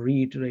were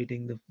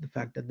reiterating the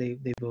fact that they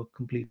were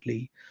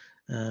completely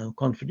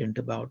confident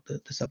about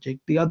the subject.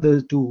 The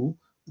other 2,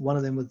 one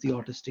of them was the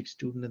autistic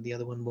student and the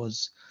other one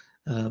was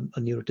a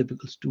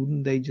neurotypical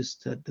student. They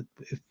just said that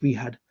if we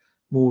had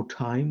more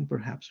time,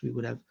 perhaps we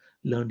would have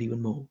learned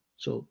even more.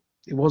 So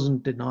it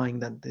wasn't denying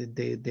that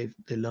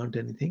they learned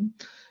anything,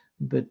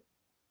 but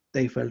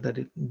they felt that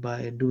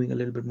by doing a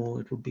little bit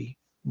more, it would be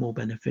more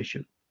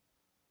beneficial.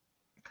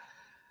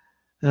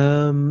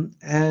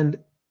 And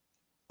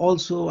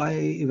also I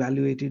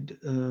evaluated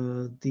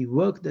the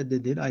work that they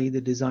did. I either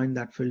designed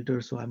that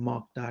filter, so I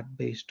marked that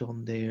based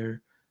on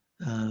their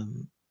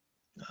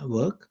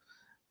work,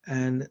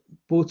 and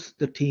both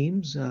the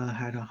teams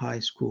had a high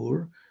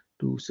score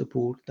to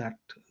support that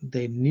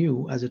they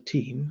knew as a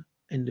team,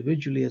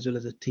 individually as well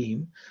as a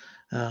team,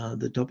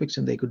 the topics,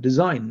 and they could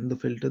design the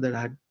filter that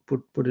I had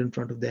put in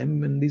front of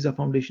them. And these are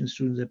foundation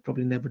students that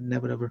probably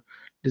never ever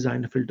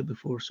designed a filter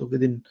before, so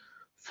within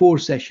 4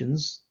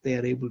 sessions they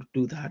are able to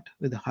do that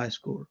with a high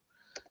score.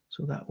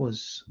 So that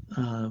was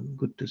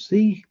good to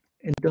see.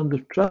 In terms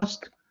of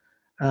trust,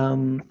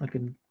 I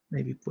can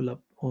maybe pull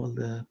up all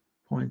the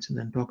points and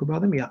then talk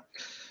about them. Yeah.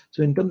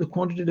 So in terms of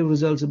quantitative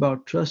results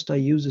about trust, I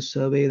use a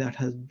survey that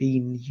has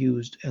been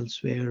used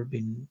elsewhere,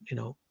 been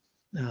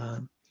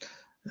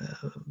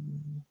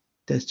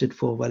tested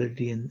for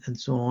validity and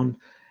so on.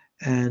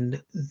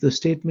 And the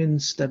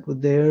statements that were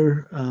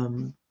there,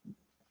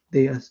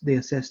 they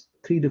assessed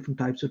 3 different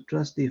types of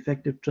trust: the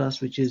effective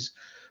trust, which is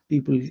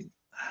people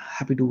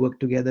happy to work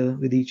together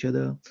with each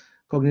other;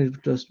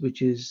 cognitive trust,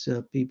 which is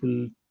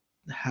people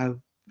have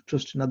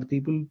trust in other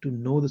people to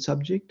know the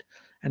subject;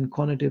 and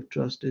cognitive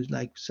trust is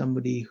like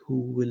somebody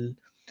who will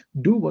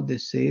do what they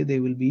say,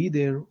 they will be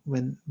there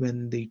when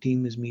the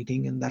team is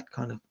meeting, and that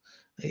kind of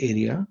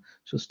area.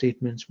 So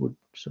statements would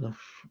sort of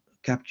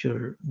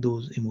capture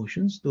those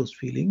emotions, those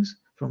feelings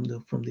from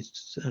the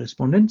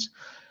respondents.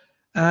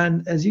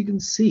 And as you can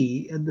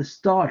see at the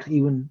start,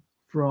 even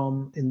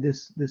from in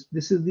this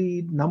is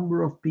the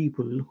number of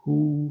people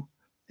who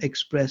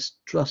express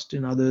trust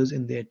in others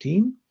in their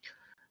team.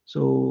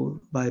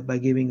 So by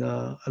giving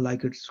a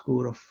Likert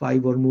score of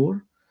 5 or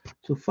more,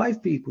 so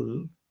 5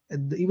 people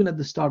even at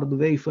the start of the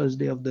very first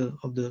day of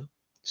the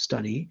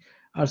study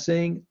are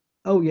saying,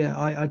 oh yeah,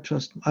 I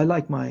trust, I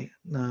like my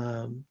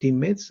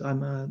teammates, I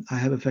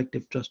have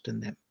effective trust in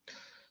them.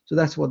 So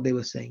that's what they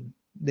were saying.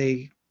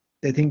 They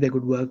think they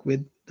could work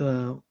with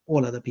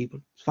all other people.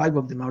 5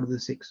 of them out of the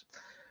 6.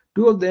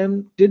 2 of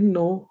them didn't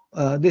know.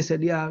 They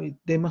said, yeah,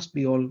 they must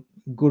be all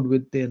good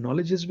with their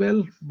knowledge as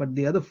well. But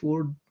the other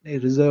 4, they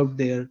reserved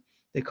their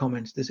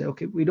comments. They said,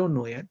 okay, we don't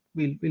know yet.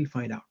 We'll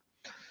find out.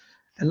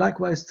 And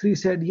likewise, 3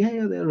 said,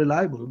 yeah, they're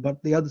reliable.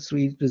 But the other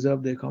 3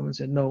 reserved their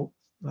comments and said, no,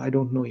 I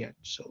don't know yet.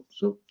 So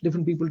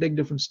different people take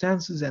different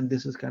stances, and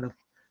this is kind of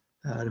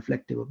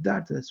reflective of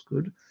that. That's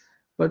good.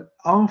 But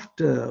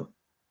after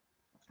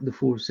the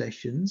 4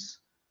 sessions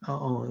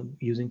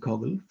using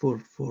Coggle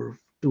for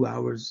 2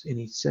 hours in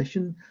each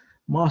session,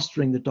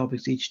 mastering the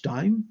topics each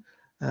time,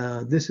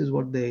 This is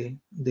what they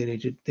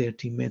rated their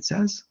teammates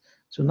as.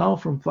 So now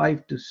from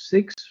 5 to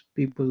 6,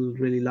 people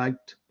really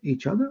liked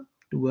each other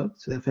to work.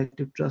 So the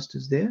effective trust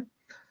is there.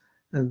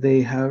 And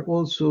they have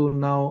also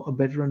now a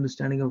better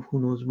understanding of who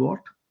knows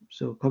what.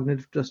 So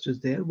cognitive trust is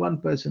there.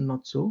 One person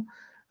not so.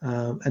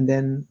 And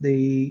then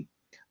the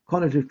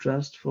cognitive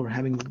trust for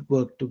having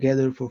worked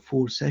together for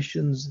 4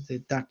 sessions,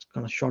 that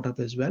kind of shot up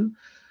as well,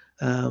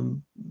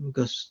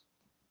 because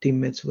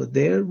teammates were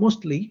there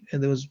mostly,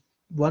 and there was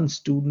one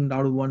student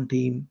out of one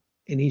team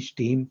in each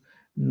team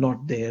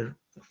not there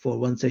for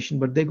one session,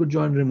 but they could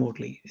join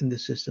remotely in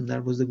this system.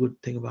 That was the good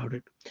thing about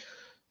it.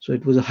 So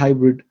it was a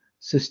hybrid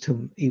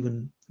system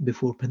even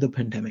before the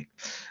pandemic.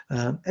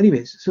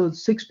 Anyways, so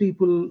 6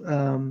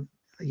 people,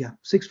 yeah,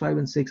 6, 5,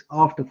 and 6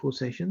 after 4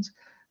 sessions.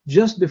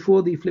 Just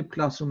before the flipped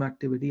classroom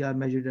activity, I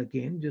measured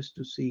again just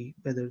to see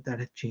whether that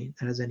had changed,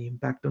 that has any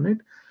impact on it.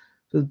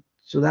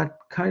 So that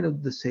kind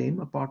of the same,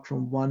 apart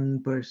from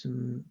one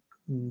person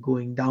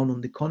going down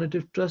on the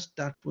cognitive trust,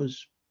 that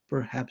was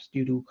perhaps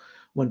due to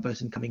one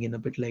person coming in a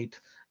bit late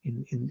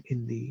in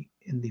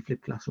the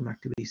flipped classroom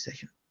activity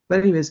session. But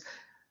anyways,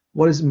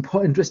 what is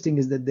interesting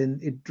is that then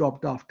it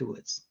dropped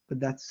afterwards, but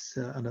that's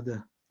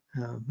another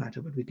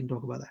matter, but we can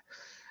talk about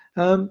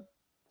that.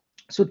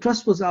 So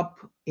trust was up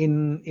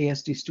in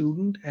ASD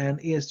student, and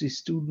ASD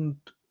student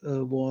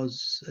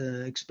was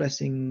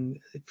expressing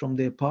from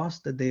their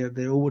past that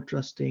they're over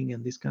trusting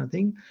and this kind of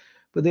thing,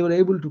 but they were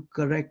able to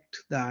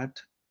correct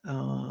that,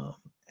 uh,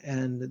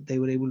 and they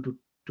were able to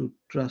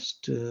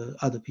trust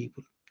other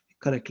people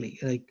correctly.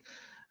 Like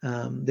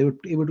they were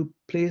able to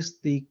place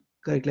the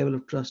correct level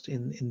of trust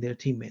in their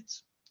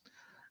teammates.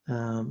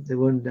 They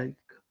weren't like,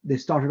 they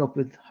started off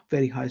with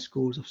very high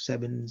scores of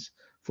sevens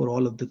for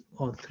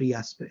all three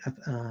aspects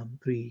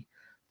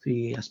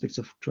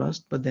of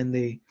trust, but then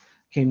they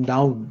came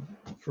down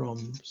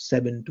from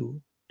 7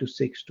 to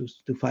 6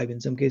 to 5 in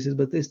some cases,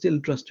 but they still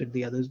trusted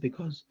the others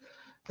because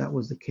that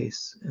was the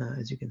case,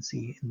 as you can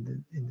see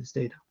in this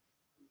data.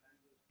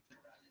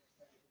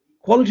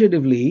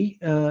 Qualitatively,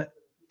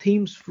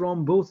 themes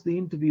from both the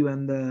interview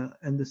and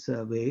the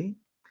survey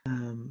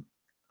um,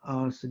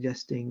 are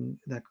suggesting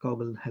that COG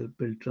will help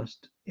build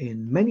trust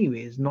in many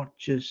ways, not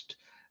just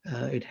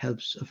it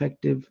helps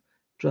effective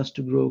trust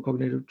to grow,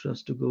 cognitive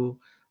trust to grow,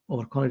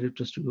 or cognitive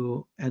trust to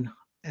grow, and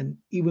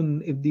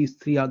even if these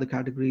three are the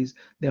categories,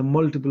 there are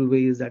multiple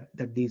ways that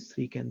these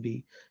three can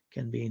be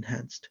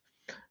enhanced.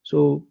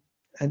 So,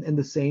 and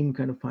the same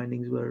kind of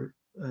findings were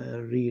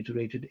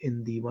reiterated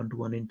in the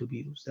one-to-one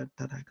interviews that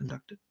I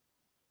conducted.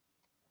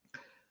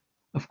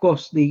 Of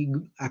course, the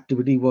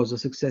activity was a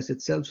success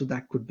itself, so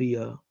that could be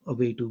a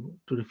way to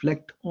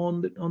reflect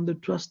on the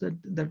trust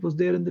that was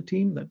there in the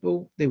team. That,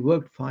 oh, they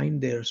worked fine,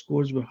 their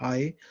scores were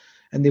high,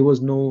 and there was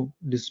no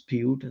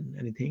dispute and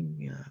anything.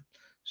 Yeah.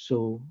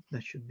 So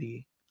that should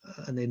be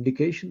an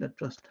indication that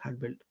trust had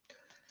built.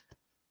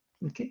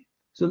 Okay,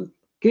 so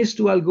case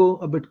two, I'll go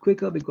a bit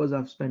quicker because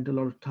I've spent a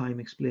lot of time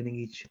explaining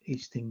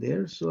each thing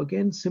there. So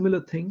again, similar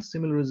things,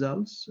 similar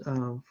results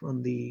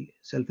from the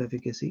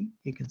self-efficacy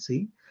you can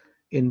see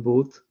in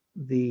both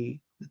the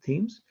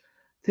themes.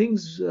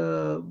 Things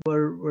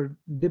were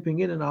dipping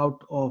in and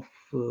out of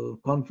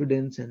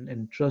confidence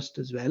and trust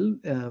as well.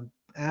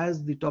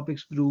 As the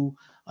topics grew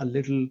a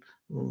little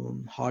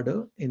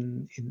harder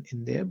in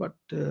there, but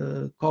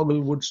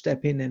Coggle would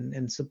step in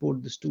and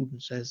support the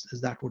students as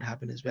that would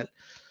happen as well.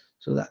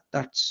 So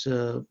that's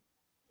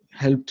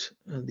helped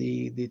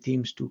the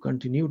teams to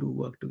continue to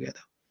work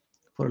together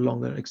for a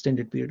longer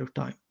extended period of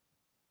time.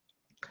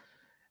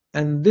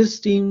 And this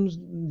teams,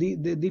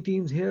 the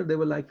teams here, they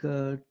were like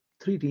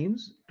three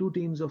teams, two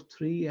teams of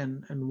three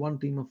and one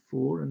team of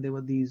four, and there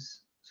were these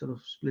sort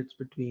of splits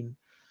between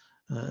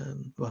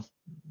well,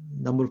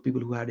 number of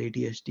people who had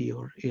ADHD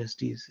or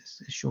ASD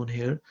is shown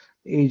here.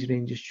 The age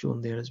range is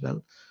shown there as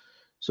well.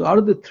 So out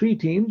of the three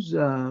teams,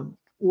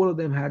 all of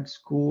them had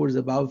scores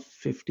above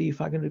 50,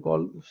 if I can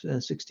recall,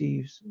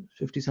 60,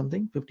 50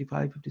 something,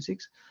 55,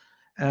 56.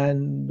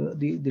 And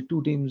the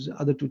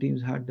other two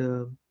teams had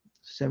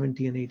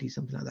 70 and 80,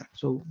 something like that.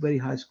 So very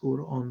high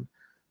score on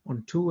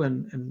two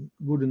and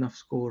good enough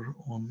score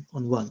on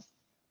one.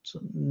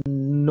 So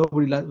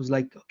nobody was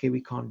like, okay,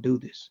 we can't do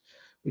this.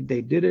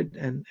 They did it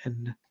and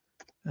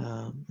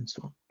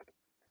so on.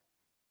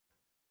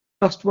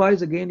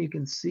 Trust-wise, again, you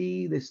can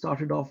see they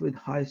started off with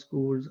high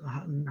scores,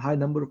 high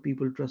number of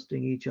people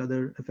trusting each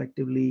other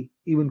effectively,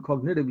 even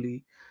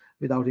cognitively,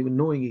 without even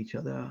knowing each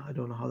other. I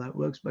don't know how that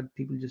works, but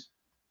people just,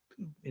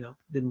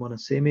 didn't want to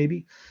say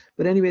maybe.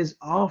 But anyways,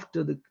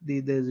 after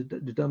there's a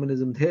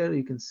determinism there.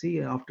 You can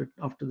see after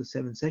the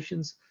 7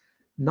 sessions,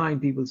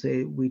 9 people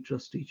say we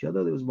trust each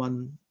other. There was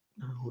one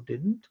who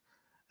didn't.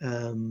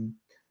 Um,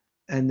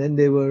 and then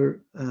there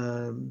were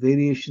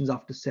variations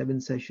after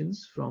 7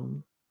 sessions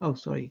from, oh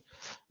sorry,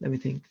 let me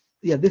think.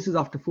 Yeah, this is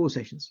after 4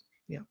 sessions.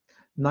 Yeah,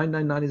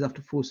 999 is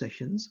after 4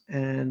 sessions,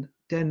 and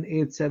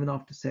 1087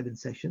 after 7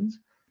 sessions.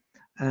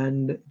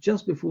 And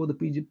just before the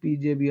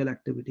PJBL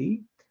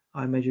activity,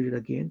 I measured it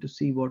again to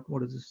see what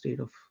is the state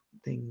of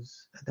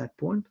things at that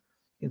point.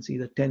 You can see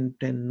that 10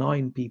 10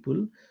 9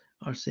 people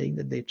are saying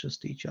that they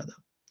trust each other.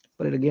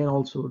 But it again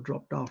also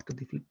dropped after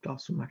the flipped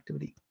classroom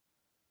activity.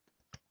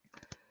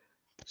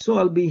 So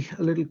I'll be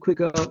a little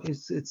quicker.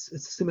 It's a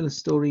similar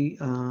story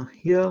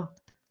here.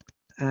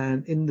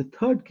 And in the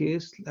third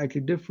case,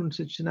 slightly different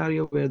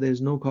scenario where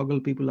there's no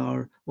Kaggle, people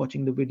are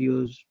watching the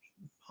videos,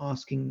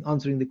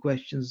 answering the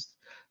questions.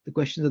 The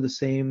questions are the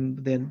same.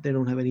 Then they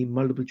don't have any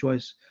multiple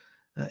choice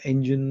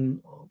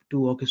engine to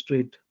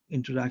orchestrate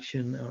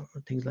interaction or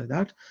things like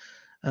that.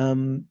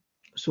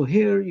 So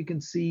here you can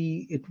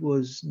see it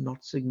was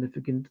not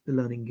significant, the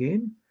learning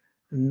gain.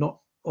 Not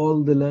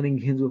all the learning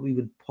gains were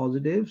even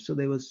positive. So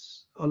there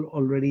was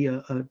already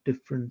a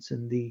difference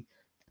in the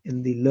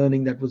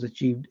learning that was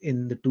achieved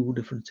in the two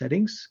different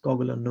settings,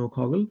 Kaggle and no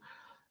Kaggle.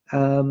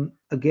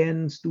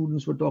 Again,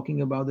 students were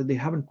talking about that they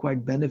haven't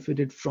quite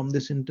benefited from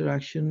this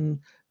interaction,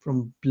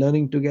 from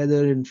learning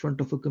together in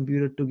front of a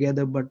computer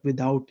together, but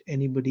without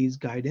anybody's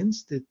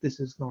guidance. This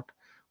has not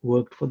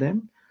worked for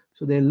them.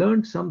 So they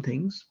learned some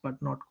things,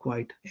 but not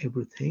quite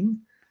everything.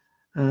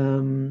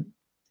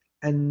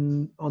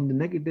 And on the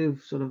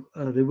negative, sort of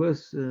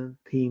reverse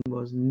theme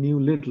was knew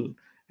little,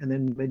 and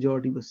then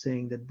majority was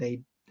saying that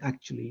they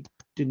actually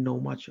didn't know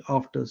much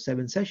after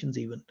 7 sessions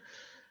even.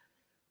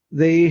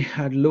 They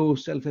had low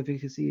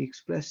self-efficacy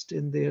expressed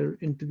in their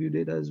interview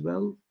data as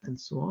well, and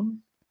so on.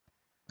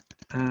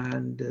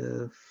 And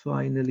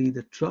finally,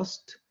 the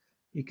trust.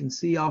 You can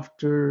see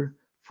after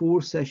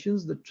 4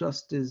 sessions, the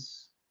trust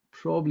is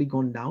probably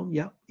gone down.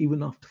 Yeah,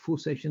 even after 4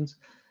 sessions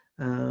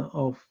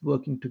of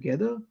working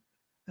together.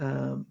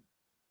 Um,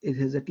 it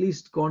has at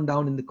least gone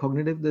down in the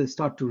cognitive. They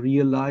start to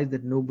realize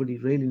that nobody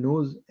really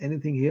knows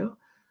anything here.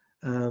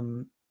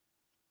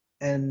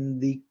 And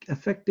the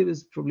affective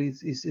is probably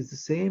is the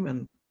same,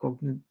 and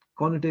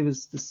cognitive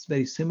is this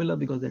very similar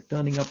because they're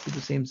turning up to the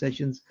same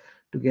sessions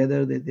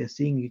together. They're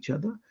seeing each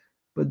other,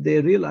 but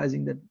they're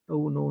realizing that,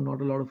 oh no,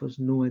 not a lot of us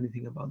know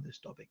anything about this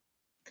topic.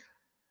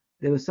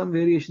 There were some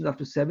variations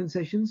after 7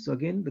 sessions. So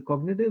again, the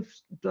cognitive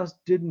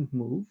trust didn't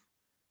move,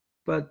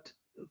 but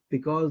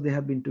because they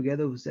have been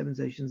together for 7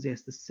 sessions,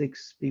 yes, the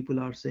 6 people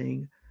are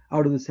saying,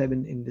 out of the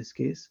 7 in this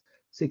case,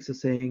 6 are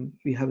saying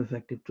we have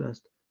effective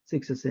trust,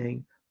 6 are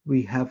saying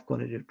we have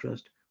cognitive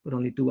trust, but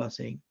only 2 are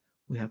saying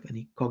we have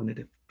any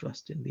cognitive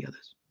trust in the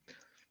others.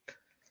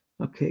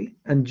 Okay,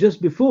 and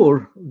just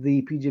before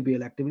the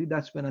PJBL activity,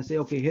 that's when I say,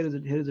 okay, here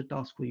is a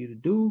task for you to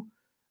do.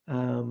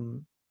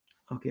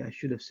 Okay, I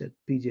should have said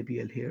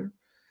PJBL here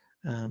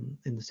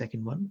in the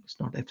second one. It's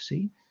not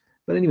FC.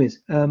 But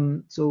anyways,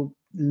 so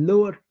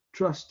lower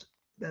trust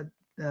that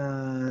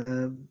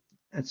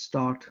at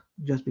start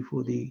just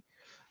before the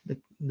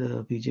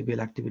PJBL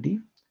activity.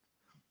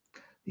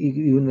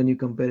 Even when you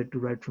compare it to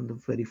right from the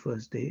very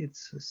first day,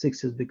 it's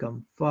 6 has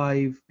become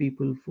 5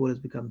 people, 4 has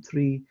become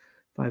 3,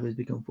 5 has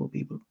become 4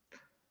 people.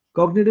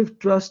 Cognitive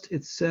trust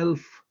itself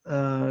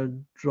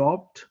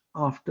dropped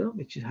after,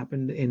 which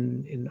happened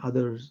in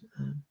others.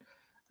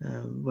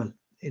 Well,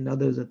 in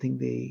others, I think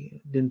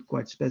they didn't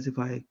quite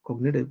specify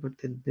cognitive, but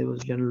then there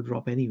was general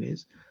drop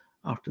anyways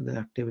after the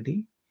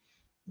activity.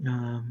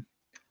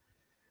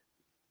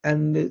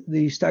 And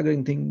the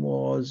staggering thing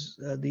was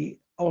the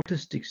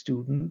autistic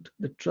student,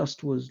 the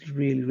trust was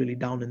really, really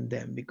down in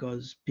them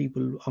because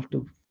people,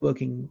 after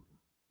working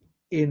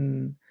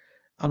in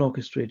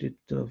unorchestrated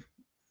sort of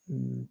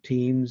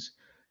teams,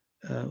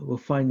 were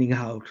finding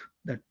out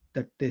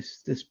that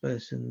this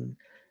person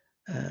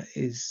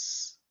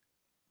is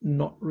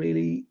not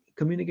really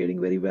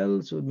communicating very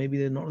well, so maybe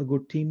they're not a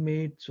good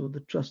teammate, so the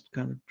trust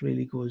kind of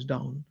really goes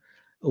down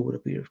over a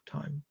period of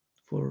time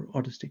for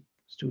autistic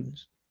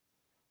students.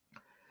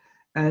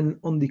 And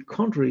on the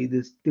contrary,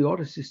 the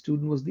autistic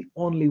student was the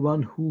only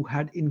one who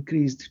had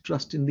increased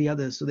trust in the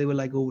others, so they were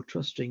like over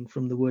trusting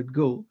from the word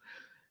go,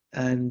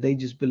 and they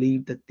just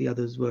believed that the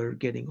others were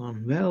getting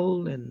on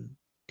well and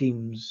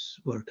teams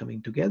were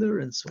coming together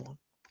and so on.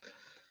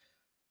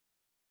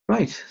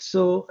 Right.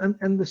 So,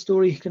 and the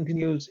story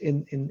continues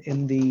in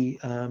the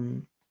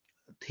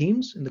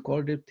themes, in the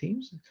qualitative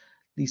themes.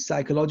 The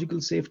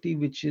psychological safety,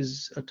 which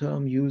is a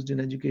term used in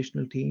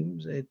educational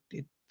teams, it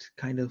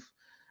kind of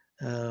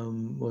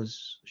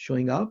was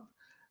showing up,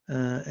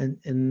 and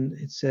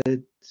it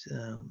said,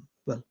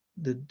 well,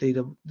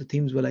 the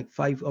themes were like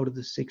 5 out of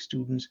the 6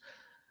 students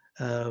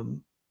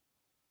um,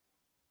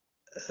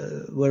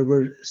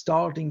 were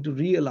starting to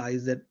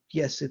realize that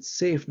yes, it's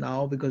safe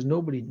now because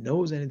nobody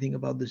knows anything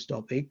about this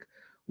topic.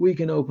 We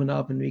can open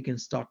up and we can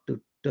start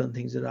to turn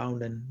things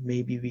around, and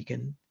maybe we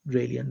can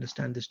really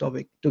understand this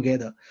topic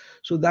together.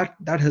 So that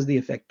has the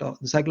effect of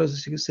the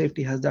psychological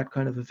safety, has that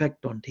kind of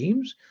effect on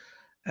teams,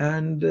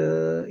 and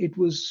it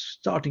was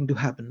starting to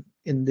happen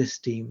in this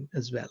team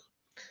as well.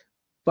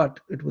 But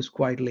it was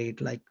quite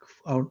late, like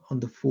on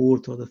the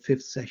 4th or the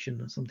 5th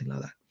session or something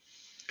like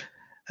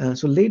that.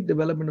 So late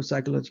development of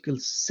psychological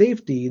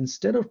safety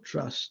instead of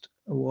trust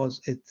was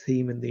a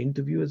theme in the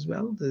interview as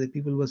well. The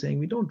people were saying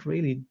we don't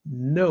really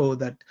know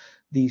that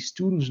the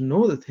students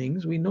know the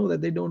things. We know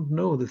that they don't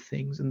know the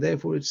things, and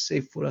therefore it's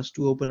safe for us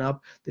to open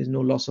up. There's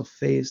no loss of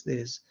face.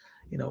 There's,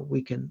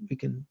 we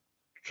can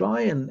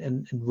try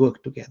and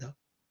work together.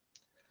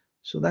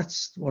 So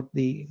that's what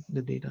the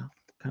data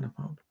kind of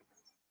found.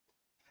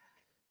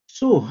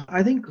 So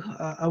I think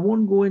I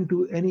won't go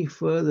into any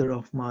further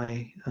of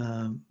my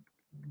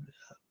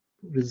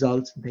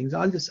results and things.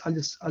 I'll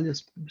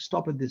just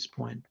stop at this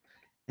point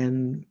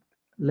and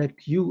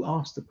let you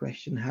ask the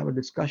question, have a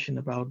discussion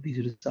about these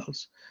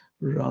results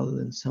rather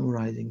than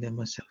summarizing them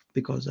myself,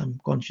 because I'm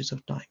conscious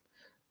of time.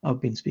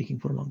 I've been speaking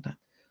for a long time.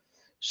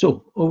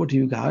 So over to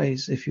you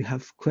guys. If you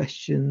have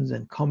questions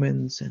and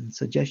comments and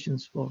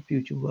suggestions for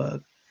future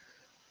work,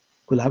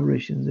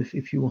 collaborations,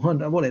 if you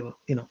want, or whatever,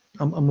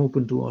 I'm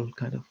open to all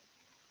kind of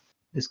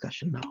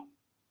discussion now.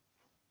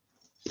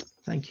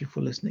 Thank you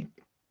for listening.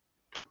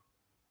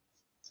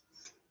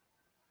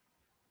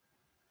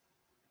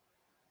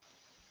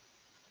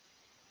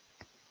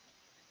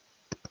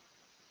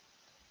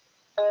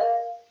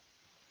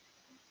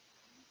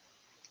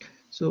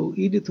 So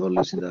Edith or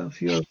Lucinda,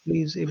 if you are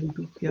please able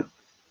to, yeah.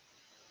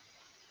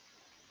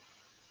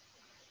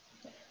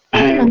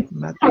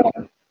 Matthew.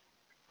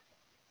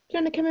 Do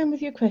you want to come in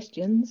with your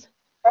questions?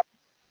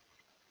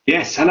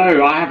 Yes,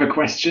 hello. I have a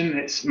question.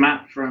 It's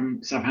Matt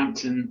from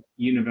Southampton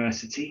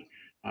University.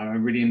 I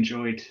really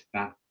enjoyed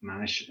that,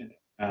 Manish.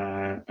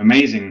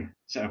 Amazing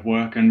set of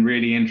work and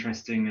really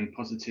interesting and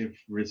positive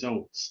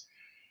results.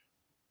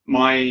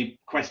 My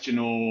question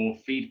or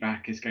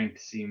feedback is going to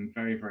seem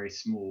very, very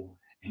small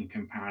in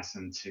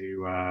comparison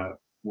to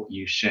what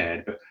you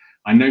shared, but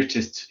I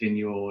noticed in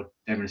your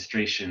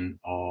demonstration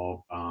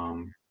of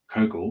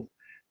Kogel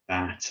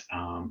that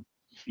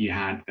you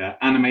had the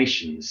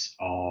animations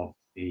of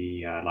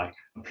the like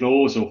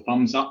applause or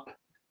thumbs up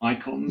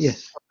icons,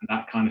 Yes, and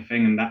that kind of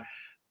thing, and that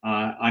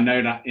I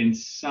know that in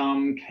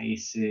some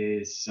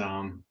cases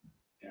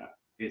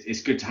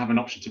it's good to have an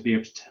option to be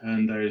able to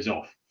turn those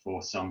off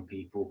for some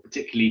people,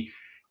 particularly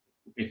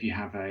if you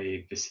have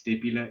a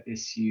vestibular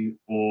issue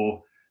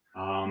or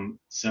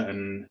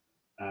certain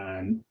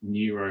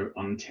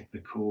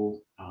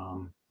neuro-untypical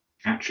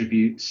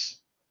attributes.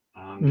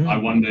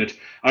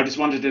 I just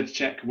wanted to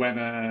check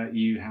whether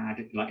you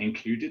had like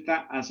included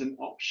that as an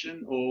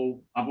option, or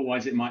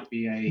otherwise it might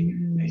be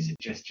a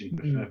suggestion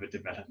for further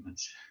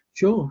development.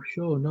 Sure.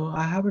 No,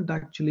 I haven't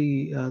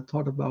actually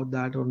thought about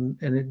that,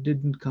 and it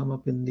didn't come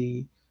up in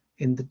the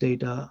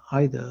data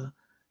either.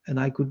 And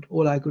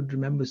all I could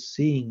remember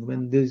seeing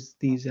when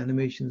these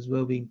animations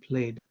were being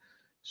played,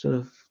 sort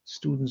of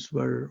students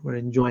were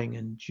enjoying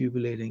and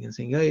jubilating and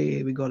saying,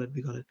 "Hey, we got it,"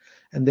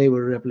 and they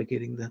were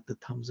replicating the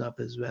thumbs up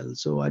as well.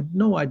 So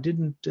I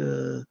didn't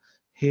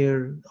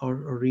hear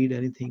or read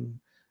anything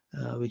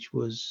which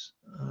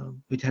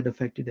had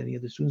affected any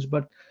of the students.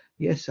 But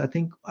yes, I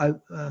think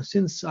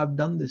since I've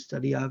done this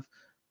study, I've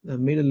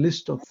made a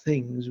list of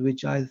things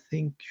which I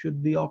think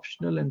should be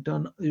optional and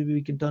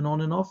we can turn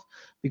on and off,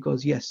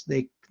 because yes,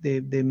 they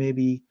may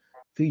be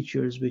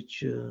features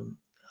which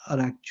are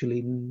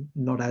actually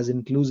not as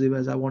inclusive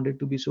as I want it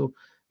to be. So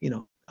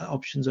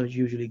options are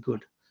usually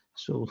good.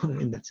 So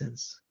in that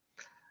sense,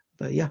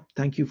 but yeah,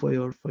 thank you for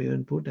your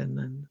input,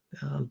 and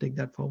I'll take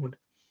that forward.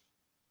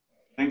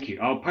 Thank you.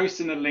 I'll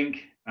post in a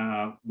link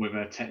with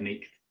a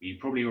technique. You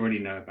probably already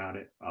know about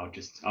it. I'll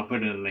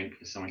put in a link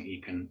for something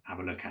you can have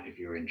a look at if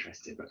you're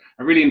interested. But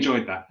I really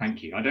enjoyed that.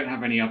 Thank you. I don't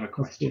have any other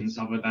questions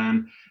other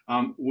than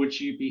would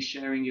you be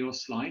sharing your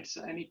slides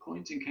at any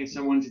point in case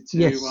I wanted to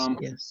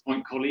Yes.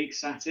 point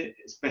colleagues at it,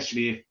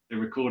 especially if the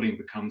recording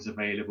becomes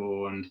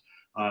available. And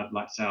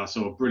like I say, I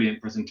saw a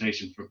brilliant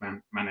presentation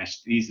from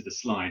Manish. These are the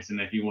slides,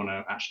 and if you want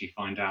to actually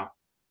find out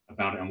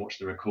about it and watch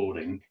the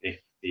recording, if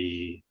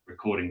the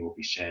recording will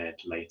be shared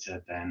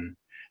later, then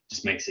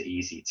just makes it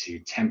easy to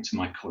tempt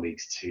my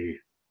colleagues to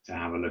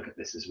have a look at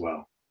this as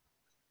well.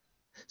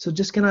 So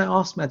just can I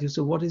ask, Matthew,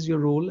 so what is your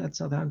role at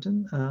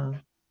Southampton?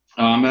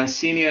 I'm a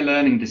senior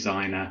learning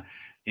designer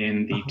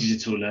in the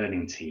digital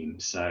learning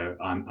team. So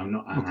I'm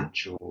not an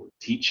actual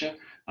teacher.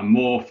 I'm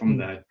more from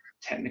the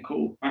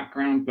technical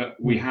background, but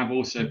we have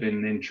also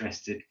been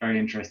very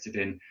interested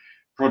in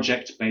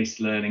project-based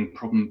learning,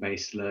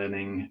 problem-based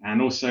learning,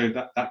 and also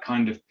that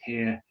kind of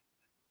peer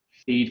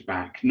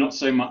feedback, not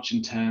so much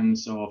in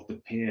terms of the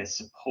peer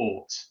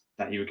support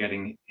that you were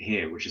getting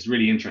here, which is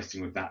really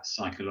interesting with that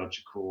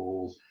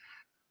psychological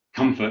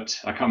comfort.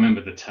 I can't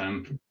remember the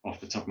term off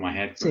the top of my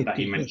head, but safety, that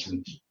you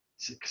mentioned,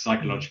 yes.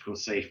 Psychological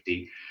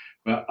safety.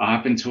 But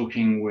I've been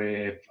talking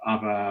with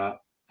other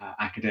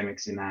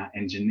academics in our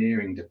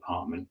engineering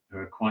department who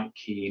are quite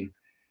keen,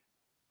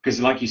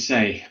 because like you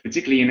say,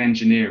 particularly in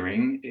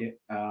engineering,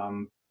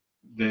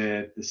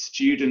 the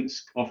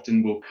students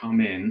often will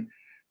come in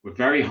with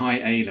very high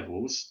A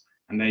levels,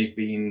 and they've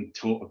been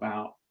taught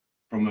about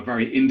from a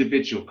very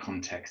individual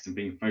context and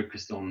being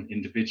focused on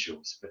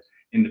individuals. But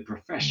in the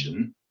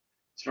profession,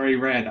 it's very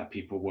rare that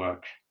people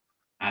work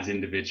as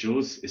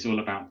individuals. It's all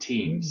about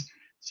teams.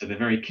 So they're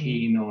very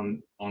keen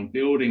on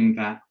building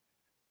that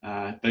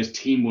those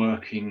team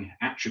working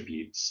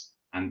attributes,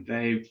 and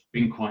they've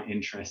been quite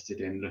interested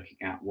in looking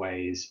at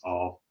ways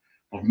of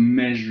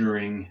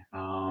measuring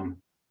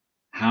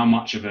how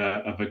much of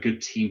a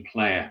good team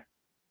player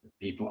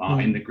people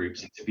are in the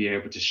groups, and to be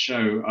able to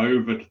show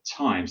over the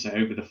time, so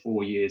over the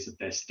 4 years of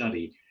their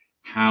study,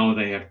 how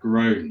they have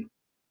grown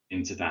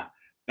into that.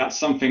 That's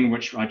something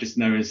which I just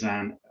know is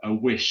a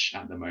wish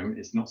at the moment.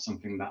 It's not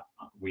something that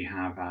we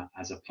have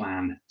as a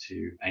plan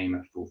to aim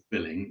at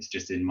fulfilling. It's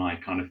just in my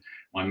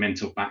my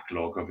mental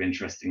backlog of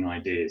interesting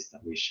ideas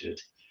that we should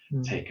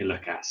take a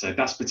look at. So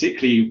that's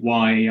particularly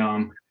why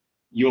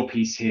your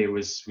piece here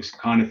was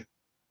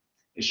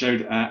it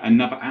showed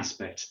another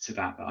aspect to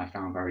that I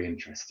found very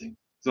interesting.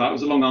 So that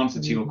was a long answer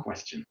to your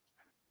question.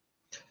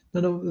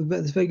 No,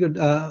 that's very good.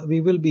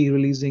 We will be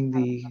releasing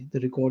the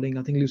recording.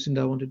 I think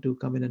Lucinda wanted to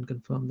come in and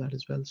confirm that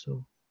as well.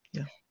 So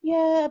yeah.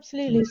 Yeah,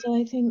 absolutely. So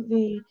I think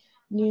the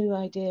new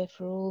idea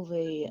for all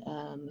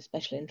the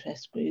special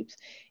interest groups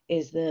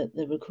is that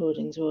the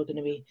recordings are all going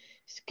to be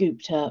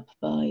scooped up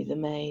by the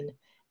main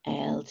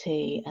ALT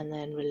and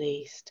then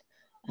released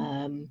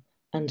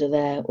under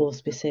their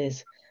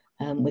auspices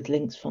with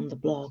links from the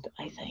blog,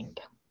 I think.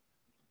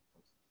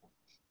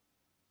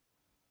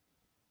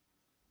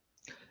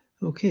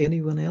 Okay,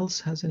 anyone else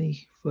has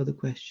any further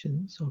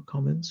questions or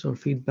comments or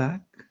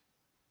feedback?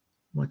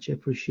 Much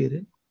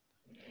appreciated.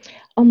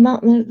 On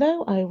that note,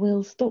 though, I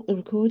will stop the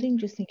recording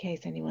just in case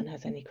anyone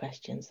has any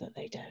questions that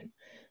they don't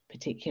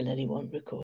particularly want recorded.